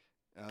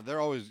 Mm-hmm. They're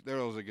always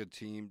a good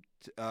team.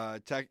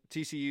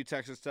 TCU,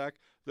 Texas Tech,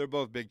 they're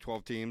both Big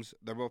 12 teams.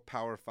 They're both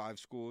Power 5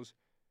 schools.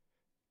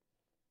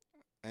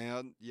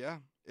 And yeah,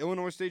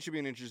 Illinois State should be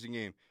an interesting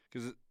game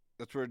because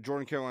that's where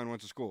Jordan Caroline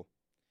went to school.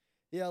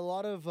 Yeah, a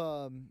lot of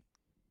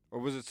or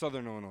was it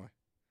Southern Illinois?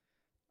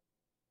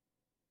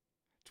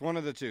 It's one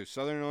of the two,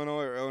 Southern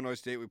Illinois or Illinois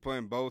State. We play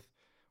in both.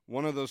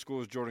 One of those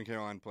schools Jordan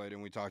Caroline played,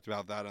 and we talked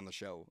about that on the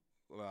show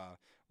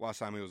last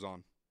time he was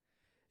on.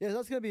 Yeah,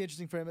 that's going to be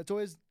interesting for him. It's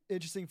always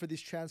interesting for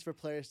these transfer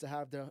players to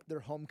have their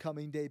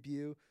homecoming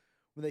debut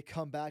when they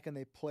come back and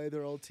they play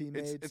their old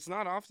teammates. It's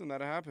not often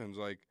that it happens.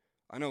 Like,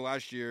 I know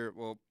last year,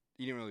 well,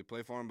 he didn't really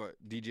play for him, but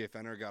DJ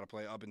Fenner got to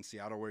play up in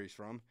Seattle where he's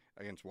from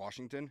against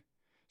Washington.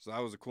 So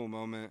that was a cool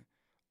moment.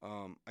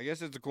 I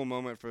guess it's a cool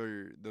moment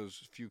for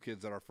those few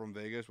kids that are from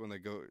Vegas when they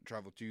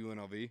travel to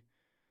UNLV.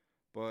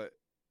 But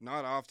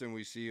not often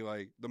we see,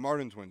 like, the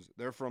Martin twins.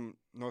 They're from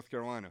North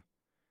Carolina.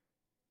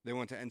 They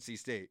went to NC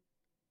State.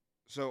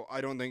 So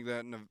I don't think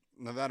that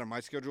Nevada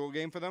might schedule a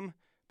game for them,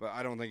 but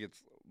I don't think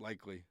it's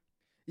likely.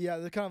 Yeah,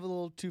 they're kind of a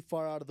little too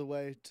far out of the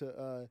way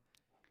to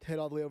head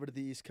all the way over to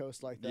the East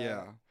Coast like that.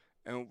 Yeah,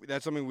 and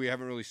that's something we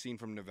haven't really seen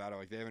from Nevada.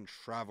 Like, they haven't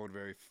traveled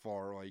very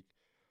far. Like,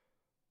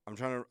 I'm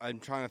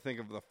trying to think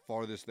of the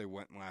farthest they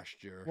went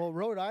last year. Well,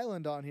 Rhode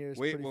Island on here is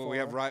pretty far. we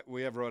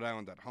have Rhode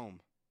Island at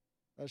home.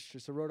 That's true.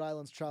 So Rhode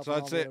Island's traveling. So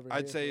all the way over I'd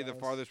here say for the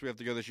us. farthest we have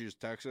to go this year is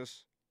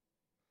Texas.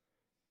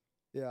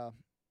 Yeah.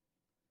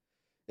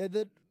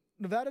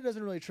 Nevada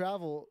doesn't really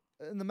travel,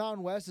 and the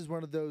Mountain West is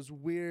one of those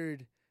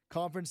weird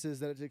conferences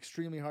that it's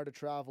extremely hard to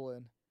travel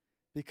in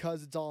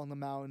because it's all in the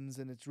mountains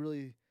and it's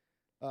really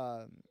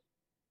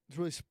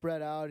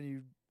spread out,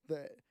 and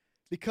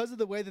because of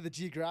the way that the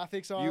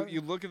geographics are. You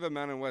look at the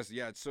Mountain West,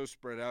 yeah, it's so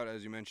spread out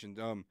as you mentioned.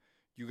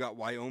 You got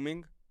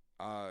Wyoming,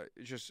 and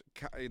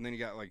then you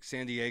got like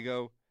San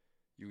Diego,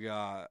 you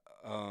got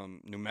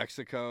New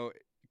Mexico,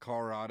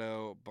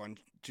 Colorado,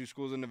 two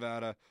schools in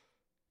Nevada,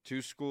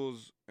 two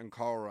schools in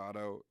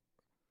Colorado.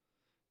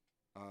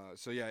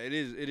 So yeah, it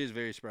is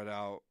very spread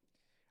out.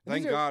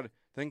 Thank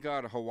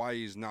God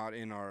Hawaii's not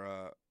in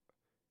our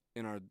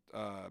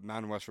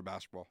Mountain West for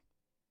basketball.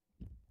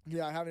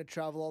 Yeah, having to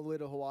travel all the way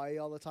to Hawaii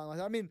all the time like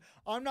that. I mean,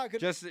 I'm not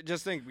gonna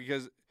just think,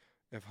 because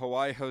if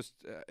Hawaii hosts,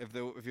 if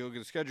you look at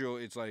the schedule,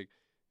 it's like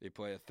they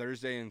play a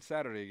Thursday and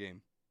Saturday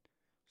game,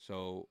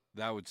 so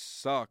that would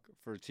suck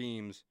for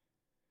teams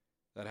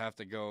that have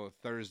to go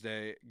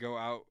Thursday, go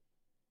out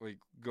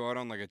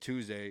on like a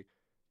Tuesday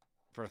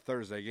for a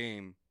Thursday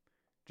game.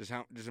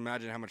 Just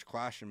imagine how much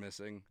class you're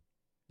missing.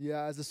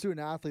 Yeah, as a student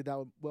athlete,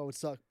 that would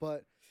suck.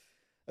 But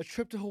a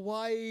trip to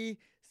Hawaii,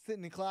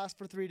 sitting in class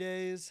for 3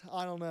 days,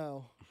 I don't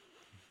know.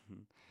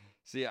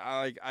 See,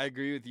 I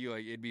agree with you.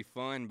 Like, it'd be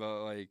fun,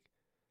 but like,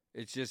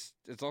 it's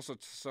also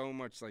so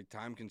much like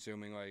time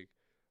consuming. Like,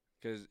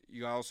 because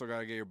you also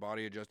gotta get your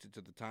body adjusted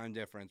to the time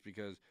difference.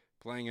 Because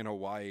playing in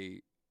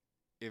Hawaii,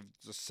 if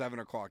it's a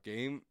 7:00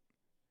 game,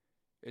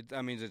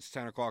 that means it's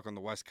 10:00 on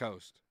the West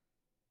Coast.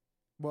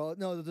 Well,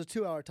 no, there's a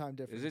 2-hour time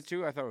difference. Is it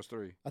 2? I thought it was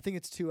 3. I think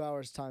it's 2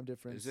 hours time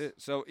difference. Is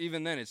it? So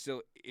even then, it's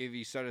still, if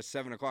you start at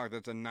 7:00,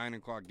 that's a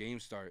 9:00 game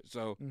start.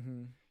 So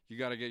you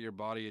got to get your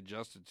body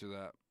adjusted to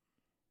that.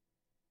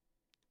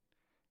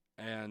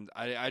 And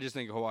I just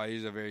think Hawaii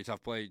is a very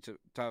tough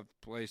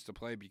place to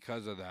play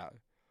because of that.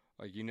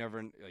 Like, you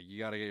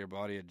got to get your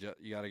body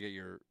you got to get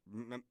your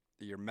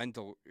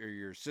mental or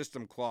your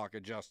system clock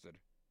adjusted.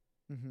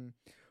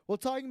 Well,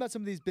 talking about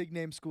some of these big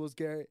name schools,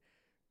 Garrett,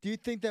 do you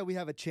think that we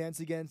have a chance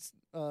against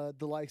the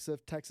likes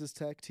of Texas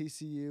Tech,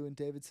 TCU, and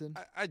Davidson?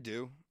 I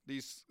do.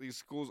 These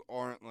schools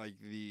aren't like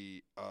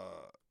the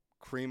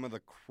cream of the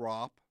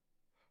crop.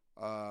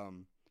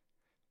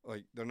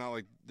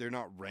 They're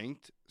not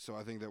ranked, so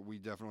I think that we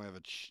definitely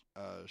have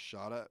a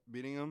shot at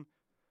beating them.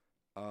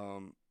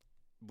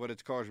 But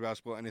it's college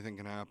basketball; anything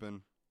can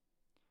happen.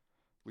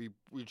 We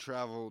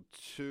travel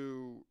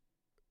to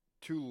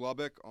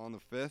Lubbock on the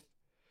 5th,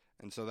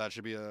 and so that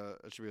should be a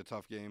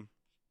tough game.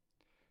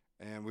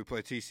 And we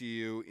play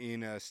TCU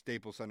in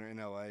Staples Center in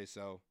LA,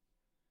 so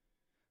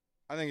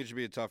I think it should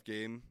be a tough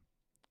game.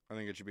 I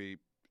think it should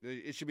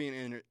be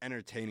an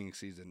entertaining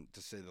season,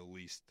 to say the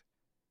least.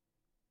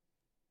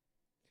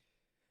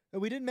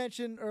 We didn't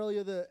mention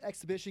earlier the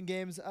exhibition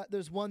games.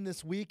 There's one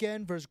this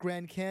weekend versus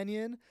Grand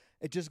Canyon.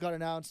 It just got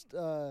announced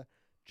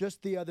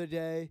just the other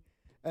day,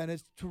 and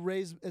it's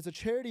a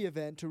charity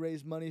event to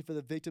raise money for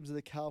the victims of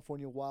the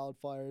California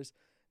wildfires.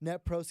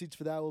 Net proceeds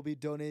for that will be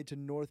donated to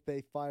North Bay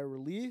Fire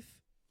Relief.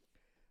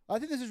 I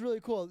think this is really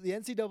cool. The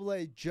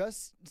NCAA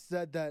just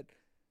said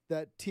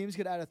that teams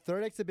could add a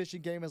third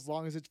exhibition game as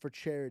long as it's for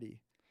charity.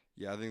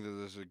 Yeah, I think that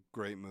this is a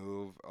great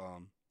move.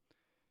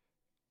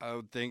 I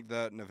would think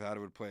that Nevada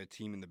would play a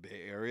team in the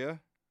Bay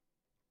Area.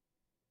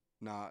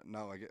 Not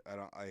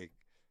like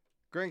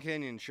Grand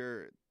Canyon.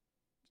 Sure,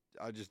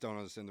 I just don't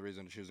understand the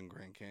reason of choosing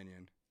Grand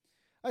Canyon.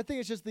 I think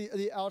it's just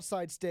the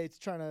outside states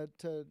trying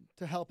to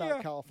help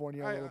out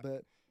California a little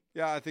bit.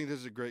 Yeah, I think this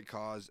is a great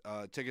cause.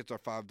 Tickets are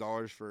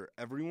 $5 for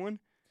everyone.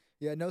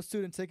 Yeah, no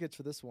student tickets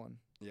for this one.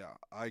 Yeah,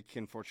 I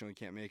unfortunately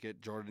can't make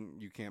it. Jordan,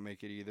 you can't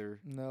make it either.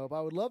 No, but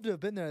I would love to have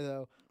been there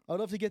though. I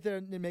would love to get there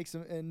and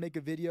make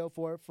a video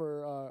for it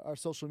for our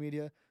social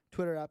media: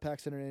 Twitter at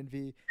Pack Center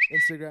NV,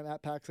 Instagram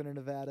at Pack Center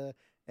Nevada,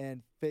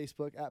 and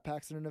Facebook at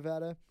Pack Center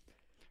Nevada.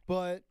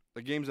 But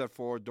the game's at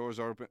 4, doors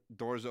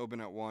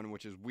open at 1,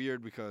 which is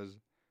weird because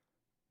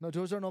No,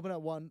 doors aren't open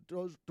at 1.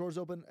 Doors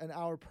open an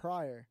hour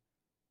prior.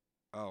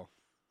 Oh,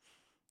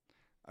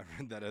 I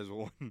read that as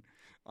 1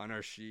 on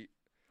our sheet.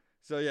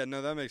 So yeah,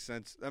 no, that makes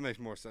sense. That makes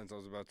more sense. I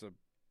was about to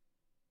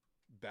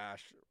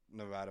bash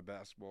Nevada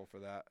basketball for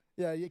that.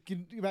 Yeah, you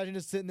can imagine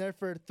just sitting there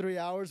for 3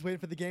 hours waiting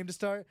for the game to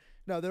start.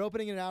 No, they're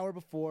opening an hour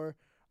before.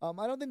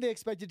 I don't think they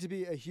expect it to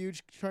be a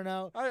huge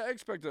turnout. I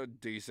expect a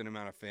decent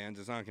amount of fans.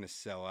 It's not going to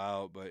sell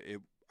out, but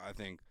I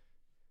think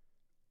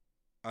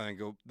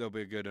there'll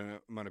be a good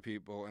amount of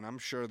people, and I'm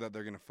sure that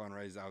they're going to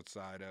fundraise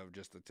outside of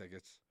just the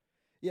tickets.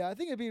 Yeah, I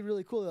think it'd be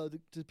really cool, though,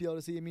 to be able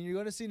to see. I mean, you're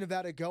going to see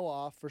Nevada go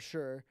off for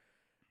sure,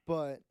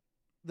 but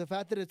the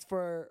fact that it's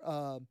for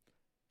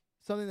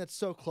something that's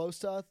so close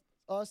to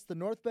us, the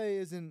North Bay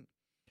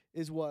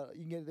is what?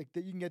 You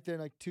can get there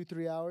in like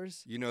 2-3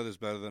 hours. You know this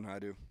better than I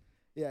do.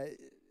 Yeah,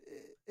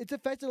 it's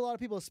affected a lot of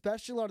people,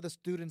 especially a lot of the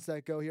students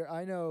that go here.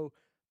 I know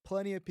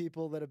plenty of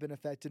people that have been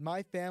affected.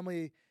 My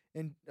family,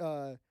 and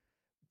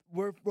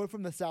we're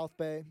from the South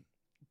Bay,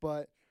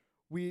 but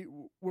we're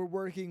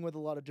working with a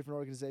lot of different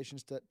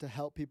organizations to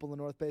help people in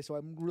the North Bay. So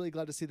I'm really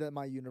glad to see that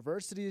my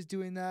university is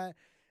doing that,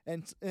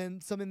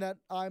 and something that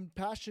I'm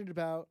passionate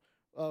about,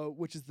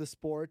 which is the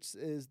sports,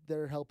 is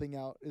they're helping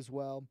out as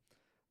well.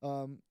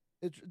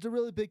 It's a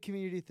really big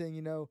community thing.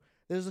 You know,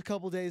 there's a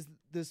couple days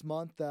this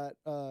month that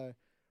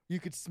you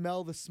could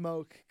smell the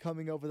smoke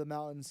coming over the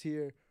mountains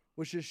here,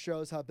 which just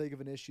shows how big of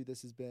an issue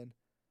this has been.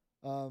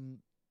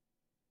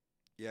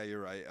 Yeah,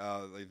 you're right.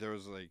 There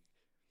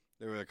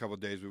were a couple of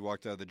days we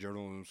walked out of the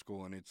journalism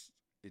school and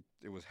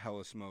it was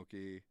hella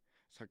smoky.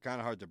 It's kind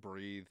of hard to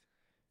breathe.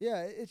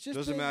 Yeah, it's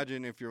just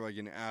imagine if you're like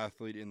an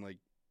athlete in like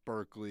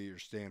Berkeley or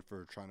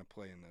Stanford trying to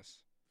play in this.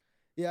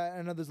 Yeah,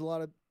 I know there's a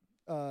lot of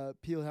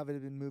people haven't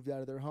been moved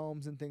out of their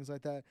homes and things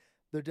like that.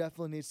 There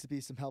definitely needs to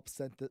be some help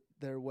sent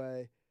their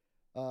way.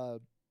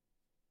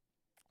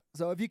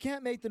 So if you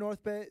can't make the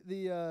North Bay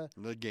the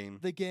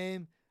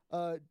game,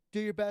 do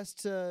your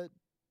best to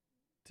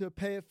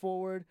pay it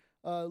forward.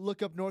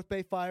 Look up North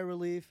Bay Fire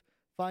Relief.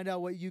 Find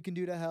out what you can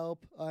do to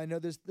help. I know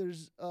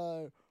there's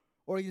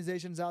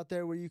organizations out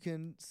there where you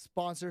can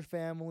sponsor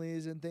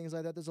families and things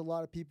like that. There's a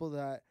lot of people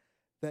that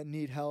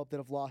need help, that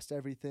have lost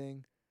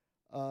everything.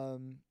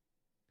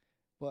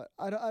 But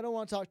I don't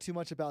want to talk too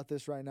much about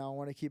this right now. I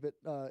want to keep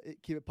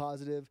it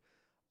positive.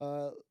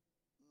 So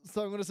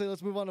I'm going to say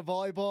let's move on to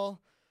volleyball,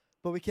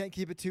 but we can't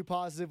keep it too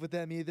positive with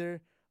them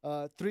either.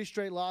 3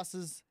 straight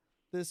losses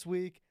this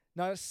week.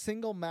 Not a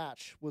single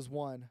match was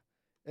won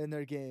in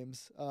their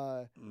games.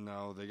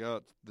 No, they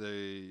got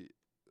the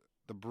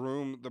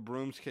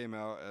brooms came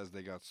out as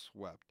they got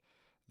swept.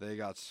 They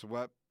got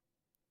swept.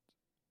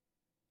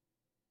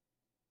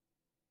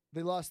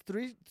 They lost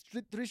three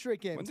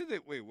straight games.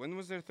 When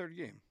was their third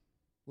game?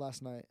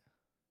 Last night.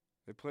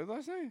 They played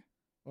last night?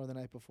 Or the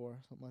night before,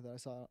 something like that. I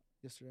saw it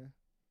yesterday.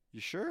 You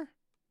sure?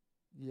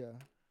 Yeah.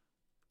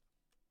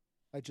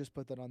 I just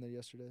put that on there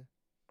yesterday.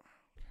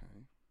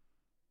 Okay.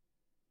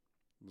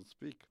 Let's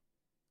speak.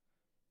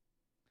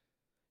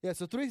 Yeah,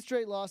 so 3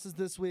 straight losses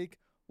this week.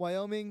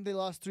 Wyoming, they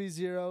lost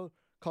 3-0.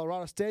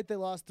 Colorado State, they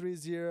lost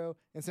 3-0.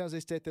 And San Jose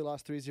State, they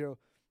lost 3-0.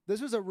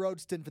 This was a road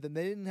stint for them.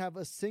 They didn't have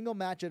a single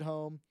match at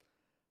home.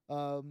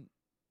 And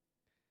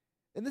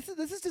this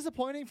is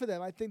disappointing for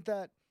them. I think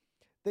that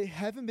they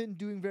haven't been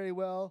doing very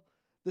well.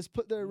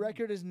 Their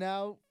record is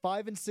now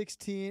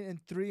 5-16 and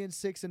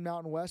 3-6 in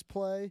Mountain West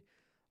play.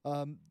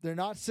 They're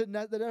not sitting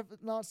at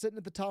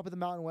the top of the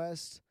Mountain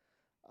West,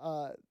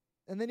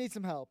 and they need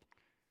some help.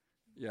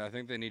 Yeah, I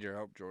think they need your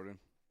help, Jordan.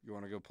 You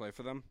want to go play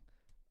for them?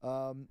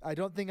 I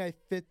don't think I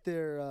fit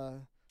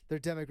their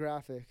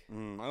demographic.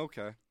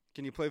 Okay.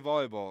 Can you play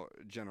volleyball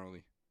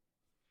generally?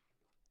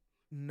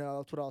 No,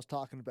 that's what I was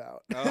talking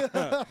about.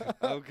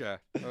 Okay.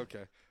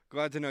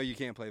 Glad to know you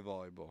can't play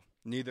volleyball.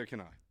 Neither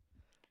can I.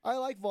 I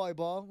like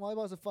volleyball.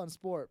 Volleyball's a fun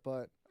sport,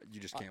 but you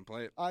just can't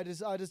play it. I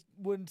just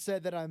wouldn't say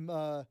that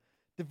I'm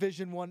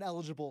Division I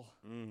eligible.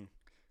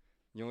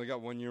 You only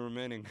got 1 year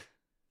remaining.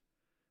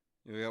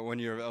 You only got 1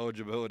 year of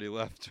eligibility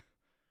left.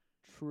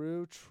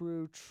 True.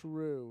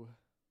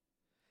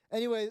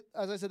 Anyway,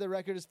 as I said, the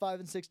record is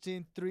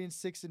 5-16,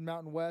 3-6 in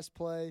Mountain West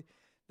play.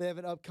 They have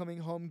an upcoming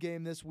home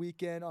game this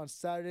weekend on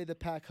Saturday. The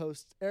Pack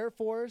hosts Air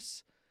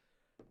Force.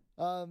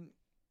 Man,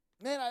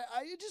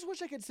 I just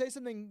wish I could say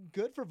something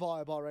good for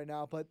volleyball right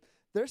now, but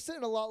they're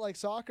sitting a lot like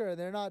soccer, and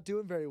they're not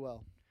doing very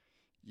well.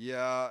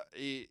 Yeah,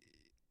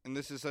 and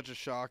this is such a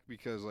shock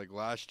because, like,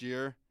 last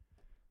year,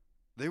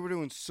 they were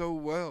doing so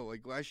well.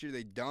 Like, last year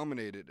they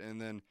dominated,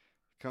 and then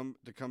come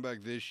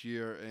back this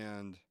year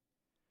and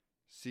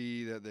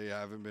see that they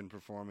haven't been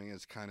performing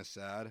is kind of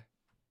sad.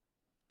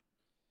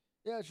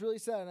 Yeah, it's really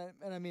sad.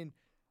 And I mean,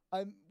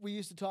 we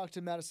used to talk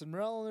to Madison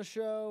Morell on the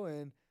show,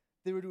 and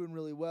they were doing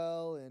really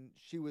well, and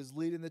she was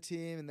leading the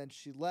team, and then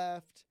she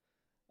left.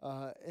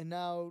 And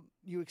now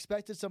you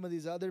expected some of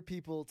these other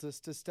people to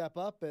step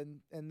up,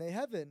 and they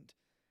haven't.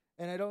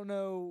 And I don't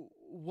know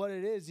what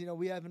it is. You know,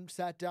 we haven't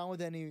sat down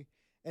with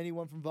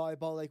anyone from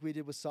volleyball like we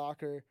did with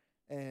soccer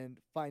and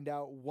find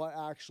out what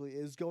actually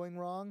is going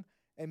wrong.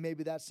 And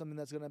maybe that's something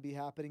that's going to be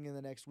happening in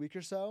the next week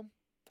or so.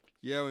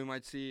 Yeah, we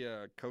might see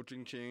a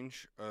coaching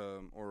change,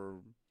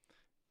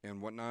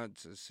 and whatnot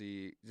to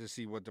see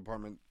what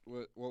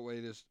what way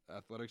this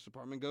athletics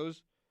department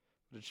goes.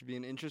 But it should be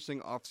an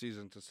interesting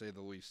offseason to say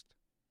the least.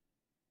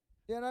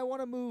 Yeah, and I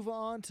want to move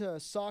on to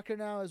soccer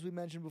now, as we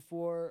mentioned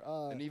before.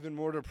 An even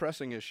more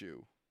depressing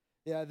issue.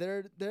 Yeah,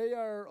 they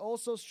are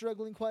also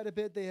struggling quite a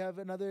bit. They have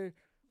another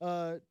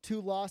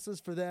 2 losses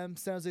for them.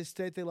 San Jose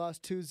State, they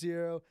lost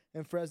 2-0,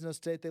 and Fresno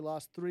State, they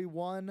lost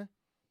 3-1.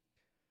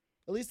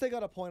 At least they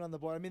got a point on the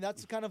board. I mean,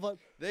 that's kind of like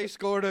They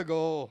scored a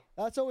goal.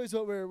 that's always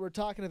what we're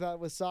talking about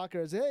with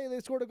soccer. Is hey, they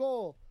scored a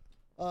goal,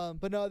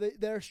 but no,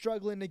 they're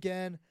struggling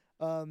again.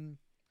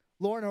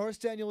 Lauren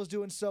Horst Daniel was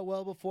doing so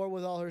well before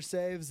with all her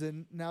saves,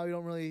 and now you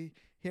don't really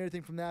hear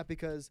anything from that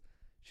because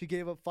she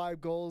gave up 5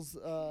 goals.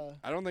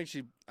 I don't think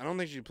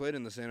she played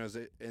in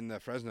the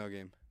Fresno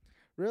game.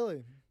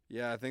 Really?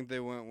 Yeah, I think they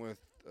went with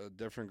a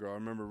different girl. I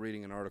remember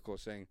reading an article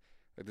saying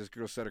like this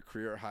girl set a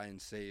career high in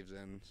saves,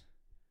 and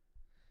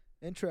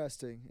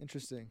Interesting.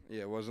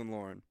 yeah, it wasn't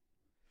Lauren.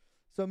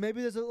 So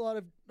maybe there's a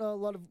lot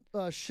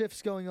of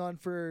shifts going on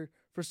for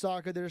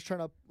soccer. They're just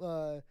trying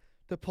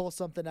to pull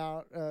something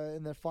out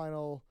in the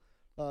final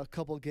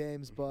couple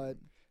games, but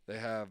They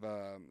have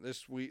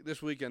this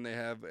weekend they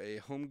have a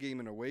home game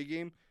and away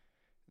game.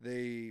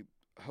 They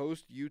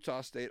host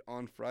Utah State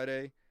on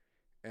Friday,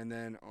 and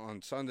then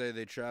on Sunday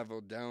they travel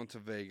down to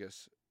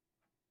Vegas,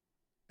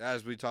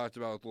 as we talked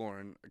about with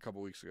Lauren a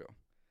couple weeks ago.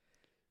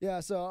 yeah.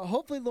 So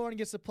hopefully Lauren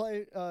gets to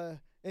play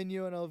in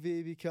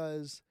UNLV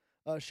because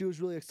she was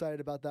really excited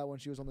about that when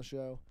she was on the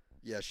show.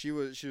 Yeah, she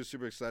was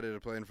super excited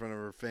to play in front of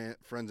her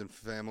friends and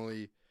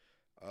family.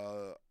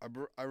 If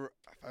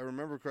I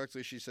remember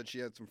correctly, she said she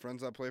had some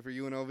friends that play for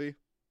UNLV.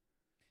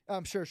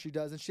 I'm sure she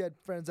does, and she had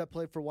friends that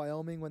played for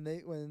Wyoming when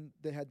they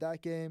had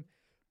that game.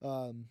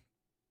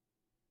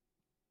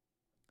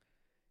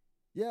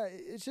 Yeah,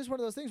 it's just one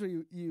of those things where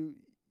you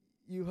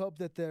hope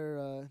that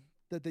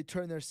that they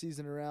turn their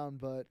season around,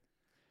 but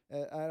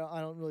I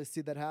don't really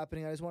see that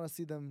happening. I just want to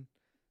see them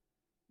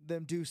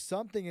do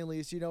something at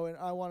least, And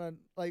I want to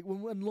like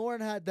when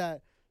Lauren had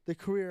the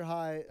career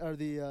high or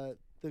the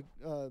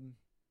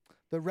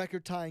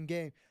record tying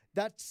game.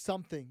 That's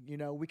something,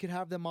 We could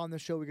have them on the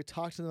show. We could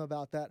talk to them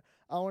about that.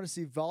 I want to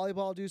see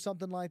volleyball do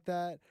something like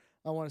that.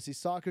 I want to see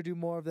soccer do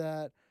more of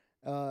that,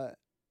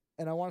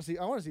 and I want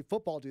to see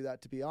football do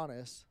that. To be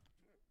honest.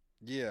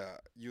 Yeah,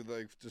 you'd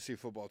like to see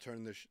football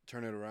turn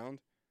it around.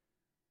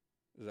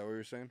 Is that what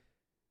you're saying?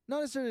 Not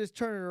necessarily just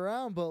turn it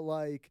around, but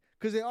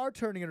because they are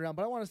turning it around.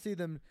 But I want to see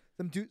them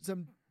do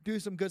some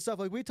good stuff.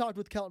 Like we talked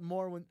with Kelton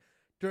Moore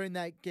during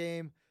that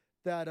game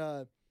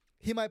that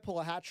he might pull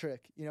a hat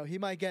trick. He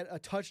might get a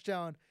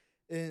touchdown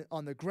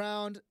on the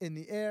ground, in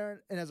the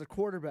air, and as a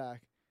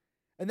quarterback,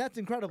 and that's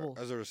incredible.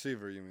 As a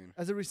receiver, you mean?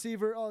 As a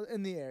receiver,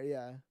 in the air,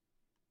 yeah.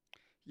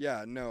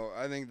 Yeah, no,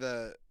 I think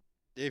that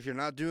if you're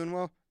not doing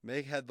well,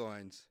 make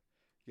headlines.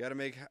 You gotta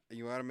make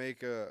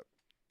a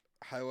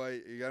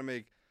highlight. You gotta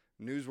make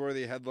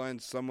newsworthy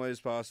headlines some way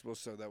as possible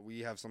so that we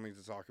have something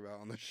to talk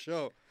about on the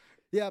show.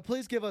 Yeah,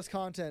 please give us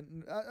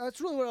content. That's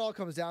really what it all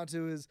comes down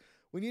to is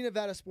we need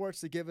Nevada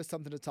Sports to give us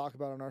something to talk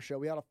about on our show.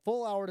 We had a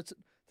full hour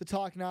to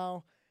talk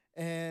now,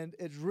 and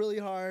it's really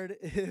hard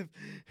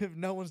if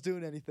no one's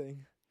doing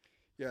anything.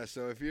 Yeah,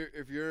 so if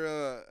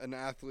you're an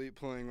athlete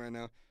playing right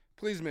now,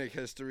 please make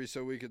history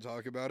so we can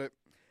talk about it.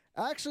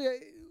 Actually,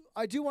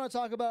 I do want to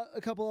talk about a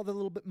couple other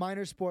little bit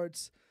minor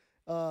sports.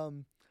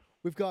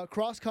 We've got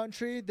cross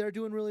country; they're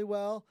doing really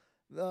well.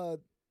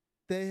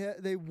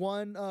 They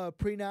won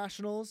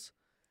pre-nationals,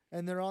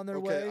 and they're on their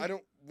way.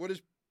 What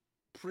is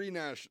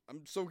pre-national?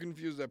 I'm so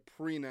confused at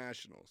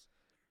pre-nationals.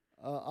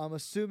 I'm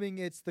assuming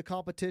it's the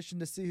competition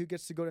to see who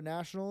gets to go to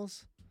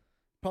nationals.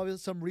 Probably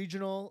some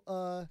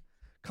regional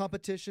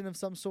competition of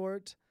some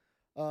sort.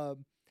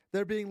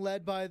 They're being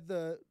led by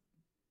the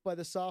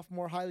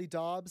sophomore Hailey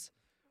Dobbs.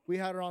 We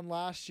had her on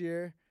last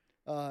year,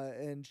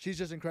 and she's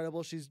just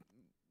incredible. She's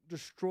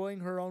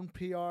destroying her own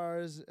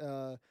PRs,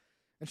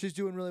 and she's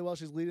doing really well.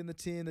 She's leading the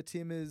team. The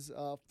team is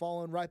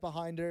following right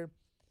behind her.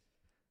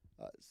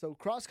 So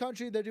cross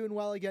country, they're doing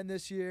well again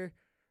this year.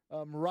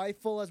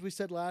 Rifle, as we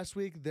said last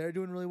week, they're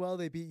doing really well.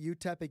 They beat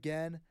UTEP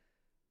again.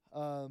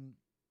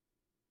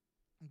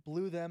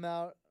 Blew them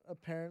out,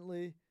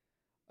 apparently.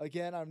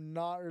 Again, I'm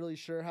not really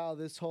sure how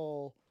this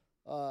whole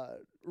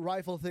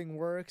rifle thing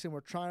works, and we're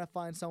trying to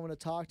find someone to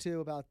talk to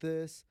about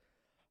this.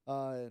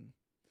 On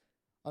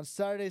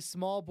Saturday's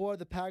small board,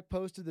 the Pack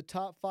posted the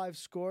top 5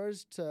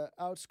 scores to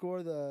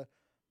outscore the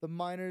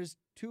Miners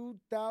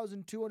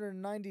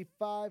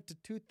 2,295 to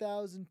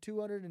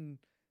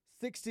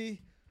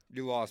 2,260.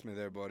 You lost me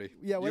there, buddy.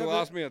 Yeah, you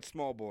lost me at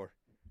small bore.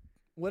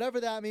 Whatever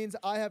that means,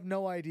 I have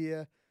no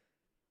idea.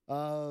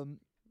 If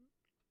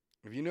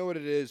you know what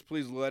it is,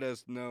 please let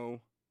us know.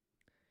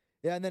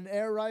 Yeah, and then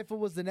air rifle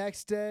was the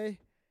next day,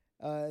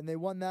 and they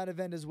won that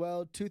event as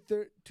well.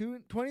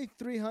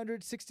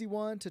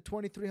 2,361 to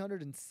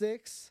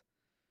 2,306.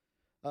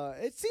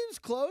 It seems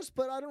close,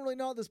 but I don't really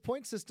know how this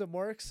point system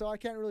works, so I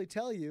can't really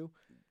tell you.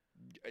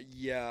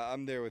 Yeah,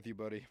 I'm there with you,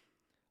 buddy.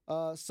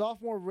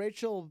 Sophomore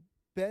Rachel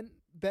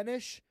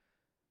Benish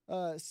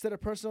set a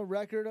personal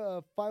record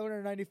of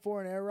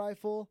 594 in air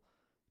rifle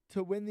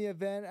to win the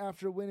event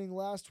after winning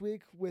last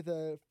week with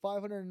a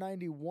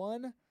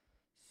 591.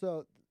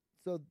 So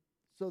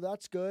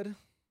that's good.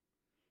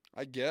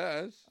 I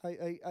guess.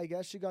 I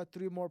guess she got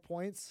 3 more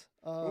points.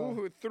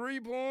 Ooh, 3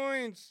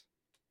 points.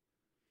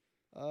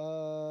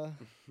 I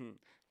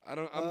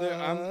don't.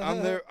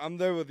 I'm there. I'm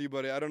there with you,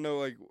 buddy. I don't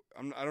know.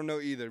 I don't know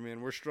either,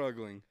 man. We're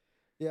struggling.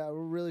 Yeah,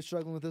 we're really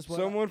struggling with this one.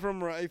 Someone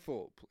from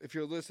Rifle, if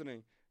you're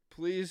listening,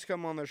 please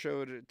come on the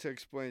show to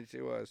explain it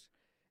to us.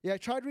 Yeah, I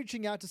tried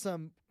reaching out to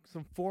some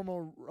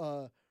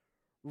former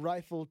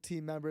Rifle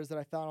team members that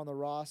I found on the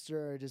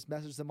roster. I just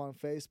messaged them on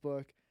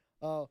Facebook.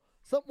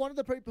 One of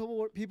the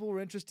people were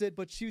interested,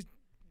 but she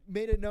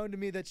made it known to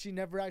me that she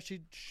never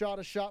actually shot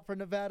a shot for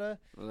Nevada.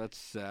 Well, that's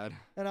sad.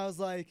 And I was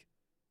like,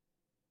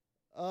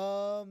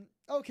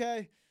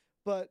 okay,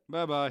 but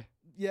bye.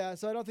 Yeah,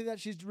 so I don't think that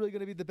she's really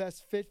going to be the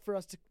best fit for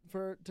us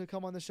to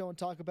come on the show and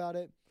talk about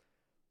it.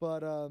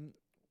 But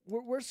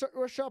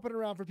we're shopping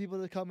around for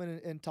people to come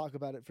in and talk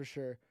about it for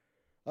sure.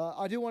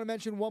 I do want to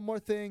mention one more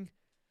thing.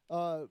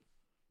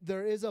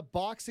 There is a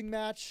boxing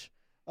match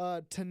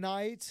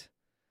tonight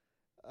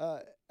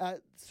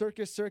at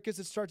Circus.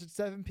 It starts at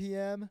 7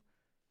 p.m.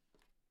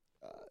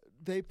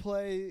 They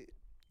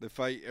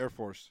fight Air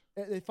Force.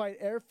 They fight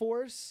Air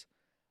Force.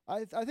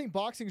 I think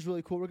boxing is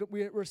really cool.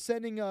 We're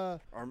sending our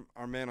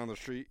man on the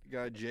street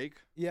guy, Jake.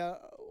 Yeah,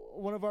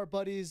 one of our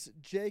buddies,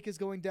 Jake, is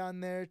going down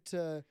there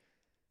to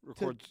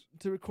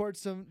record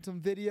some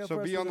video.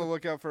 So be on the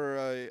lookout for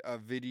a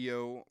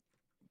video,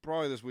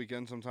 probably this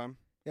weekend sometime.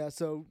 Yeah,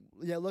 so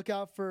look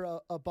out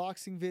for a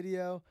boxing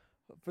video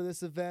for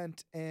this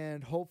event,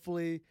 and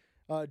hopefully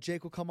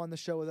Jake will come on the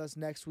show with us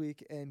next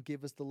week and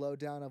give us the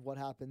lowdown of what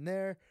happened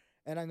there.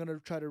 And I'm gonna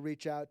try to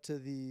reach out to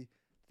the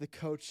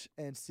coach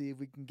and see if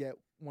we can get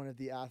one of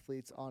the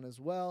athletes on as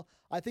well.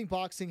 I think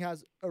boxing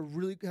has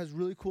really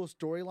cool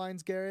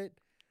storylines, Garrett.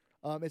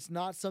 It's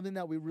not something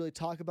that we really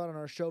talk about on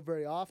our show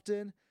very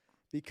often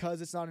because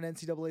it's not an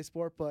NCAA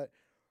sport, but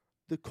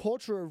the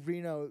culture of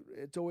Reno,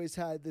 it's always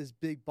had this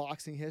big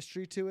boxing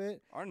history to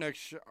it. Our next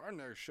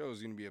show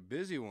is going to be a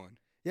busy one.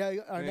 Yeah,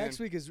 our next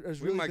week is really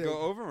big. We might go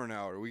over an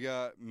hour. We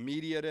got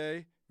Media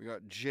Day, we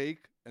got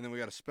Jake, and then we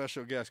got a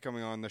special guest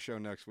coming on the show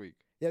next week.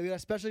 Yeah, we got a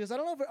special guest. I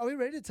don't know are we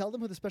ready to tell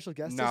them who the special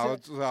guest is?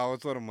 Let's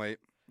let them wait.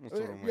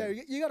 Yeah,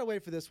 you got to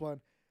wait for this one.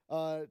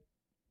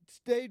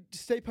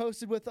 Stay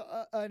posted with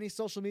any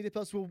social media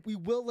posts. We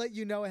will let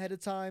you know ahead of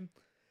time,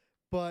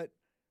 but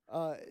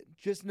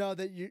just know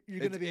that you're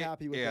going to be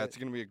happy with it. Yeah, it's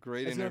going to be a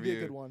great interview. It's going to be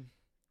a good one.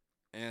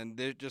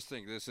 And just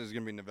think, this is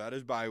going to be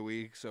Nevada's bye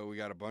week, so we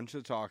got a bunch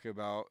to talk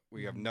about.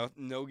 We have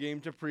no game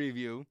to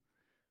preview.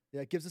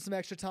 Yeah, it gives us some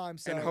extra time.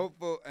 So.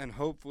 And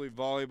hopefully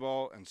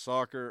volleyball and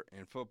soccer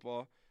and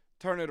football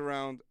turn it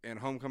around, and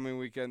homecoming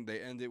weekend they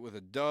end it with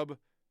a dub.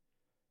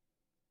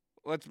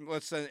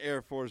 Let's send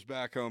Air Force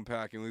back home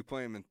packing. We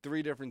play them in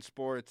 3 different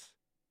sports.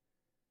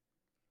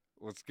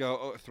 Let's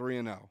go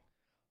 3-0.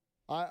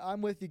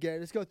 I'm with you, Gary.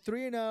 Let's go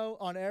 3-0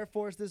 on Air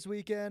Force this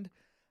weekend.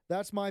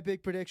 That's my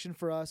big prediction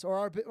for us,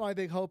 or my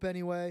big hope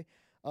anyway.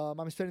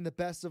 I'm spending the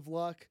best of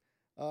luck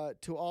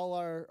to all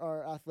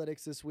our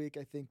athletics this week.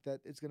 I think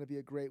that it's going to be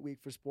a great week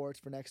for sports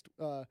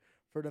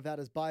for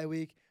Nevada's bye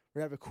week.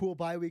 We're going to have a cool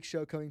bye week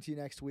show coming to you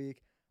next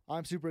week.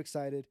 I'm super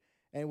excited.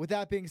 And with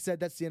that being said,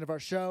 that's the end of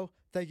our show.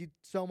 Thank you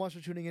so much for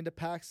tuning into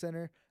Pack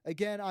Center.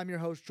 Again, I'm your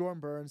host,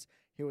 Jordan Burns,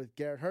 here with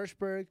Garrett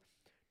Hirschberg.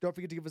 Don't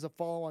forget to give us a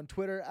follow on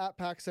Twitter at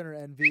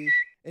PackCenterNV,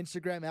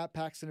 Instagram at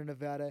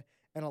PackCenterNevada,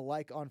 and a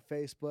like on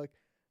Facebook.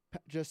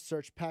 Just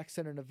search Pack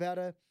Center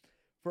Nevada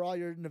for all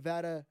your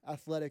Nevada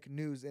athletic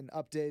news and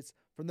updates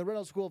from the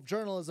Reynolds School of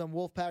Journalism,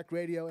 Wolfpack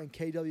Radio, and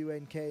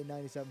KWNK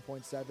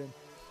 97.7.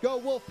 Go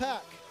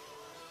Wolfpack!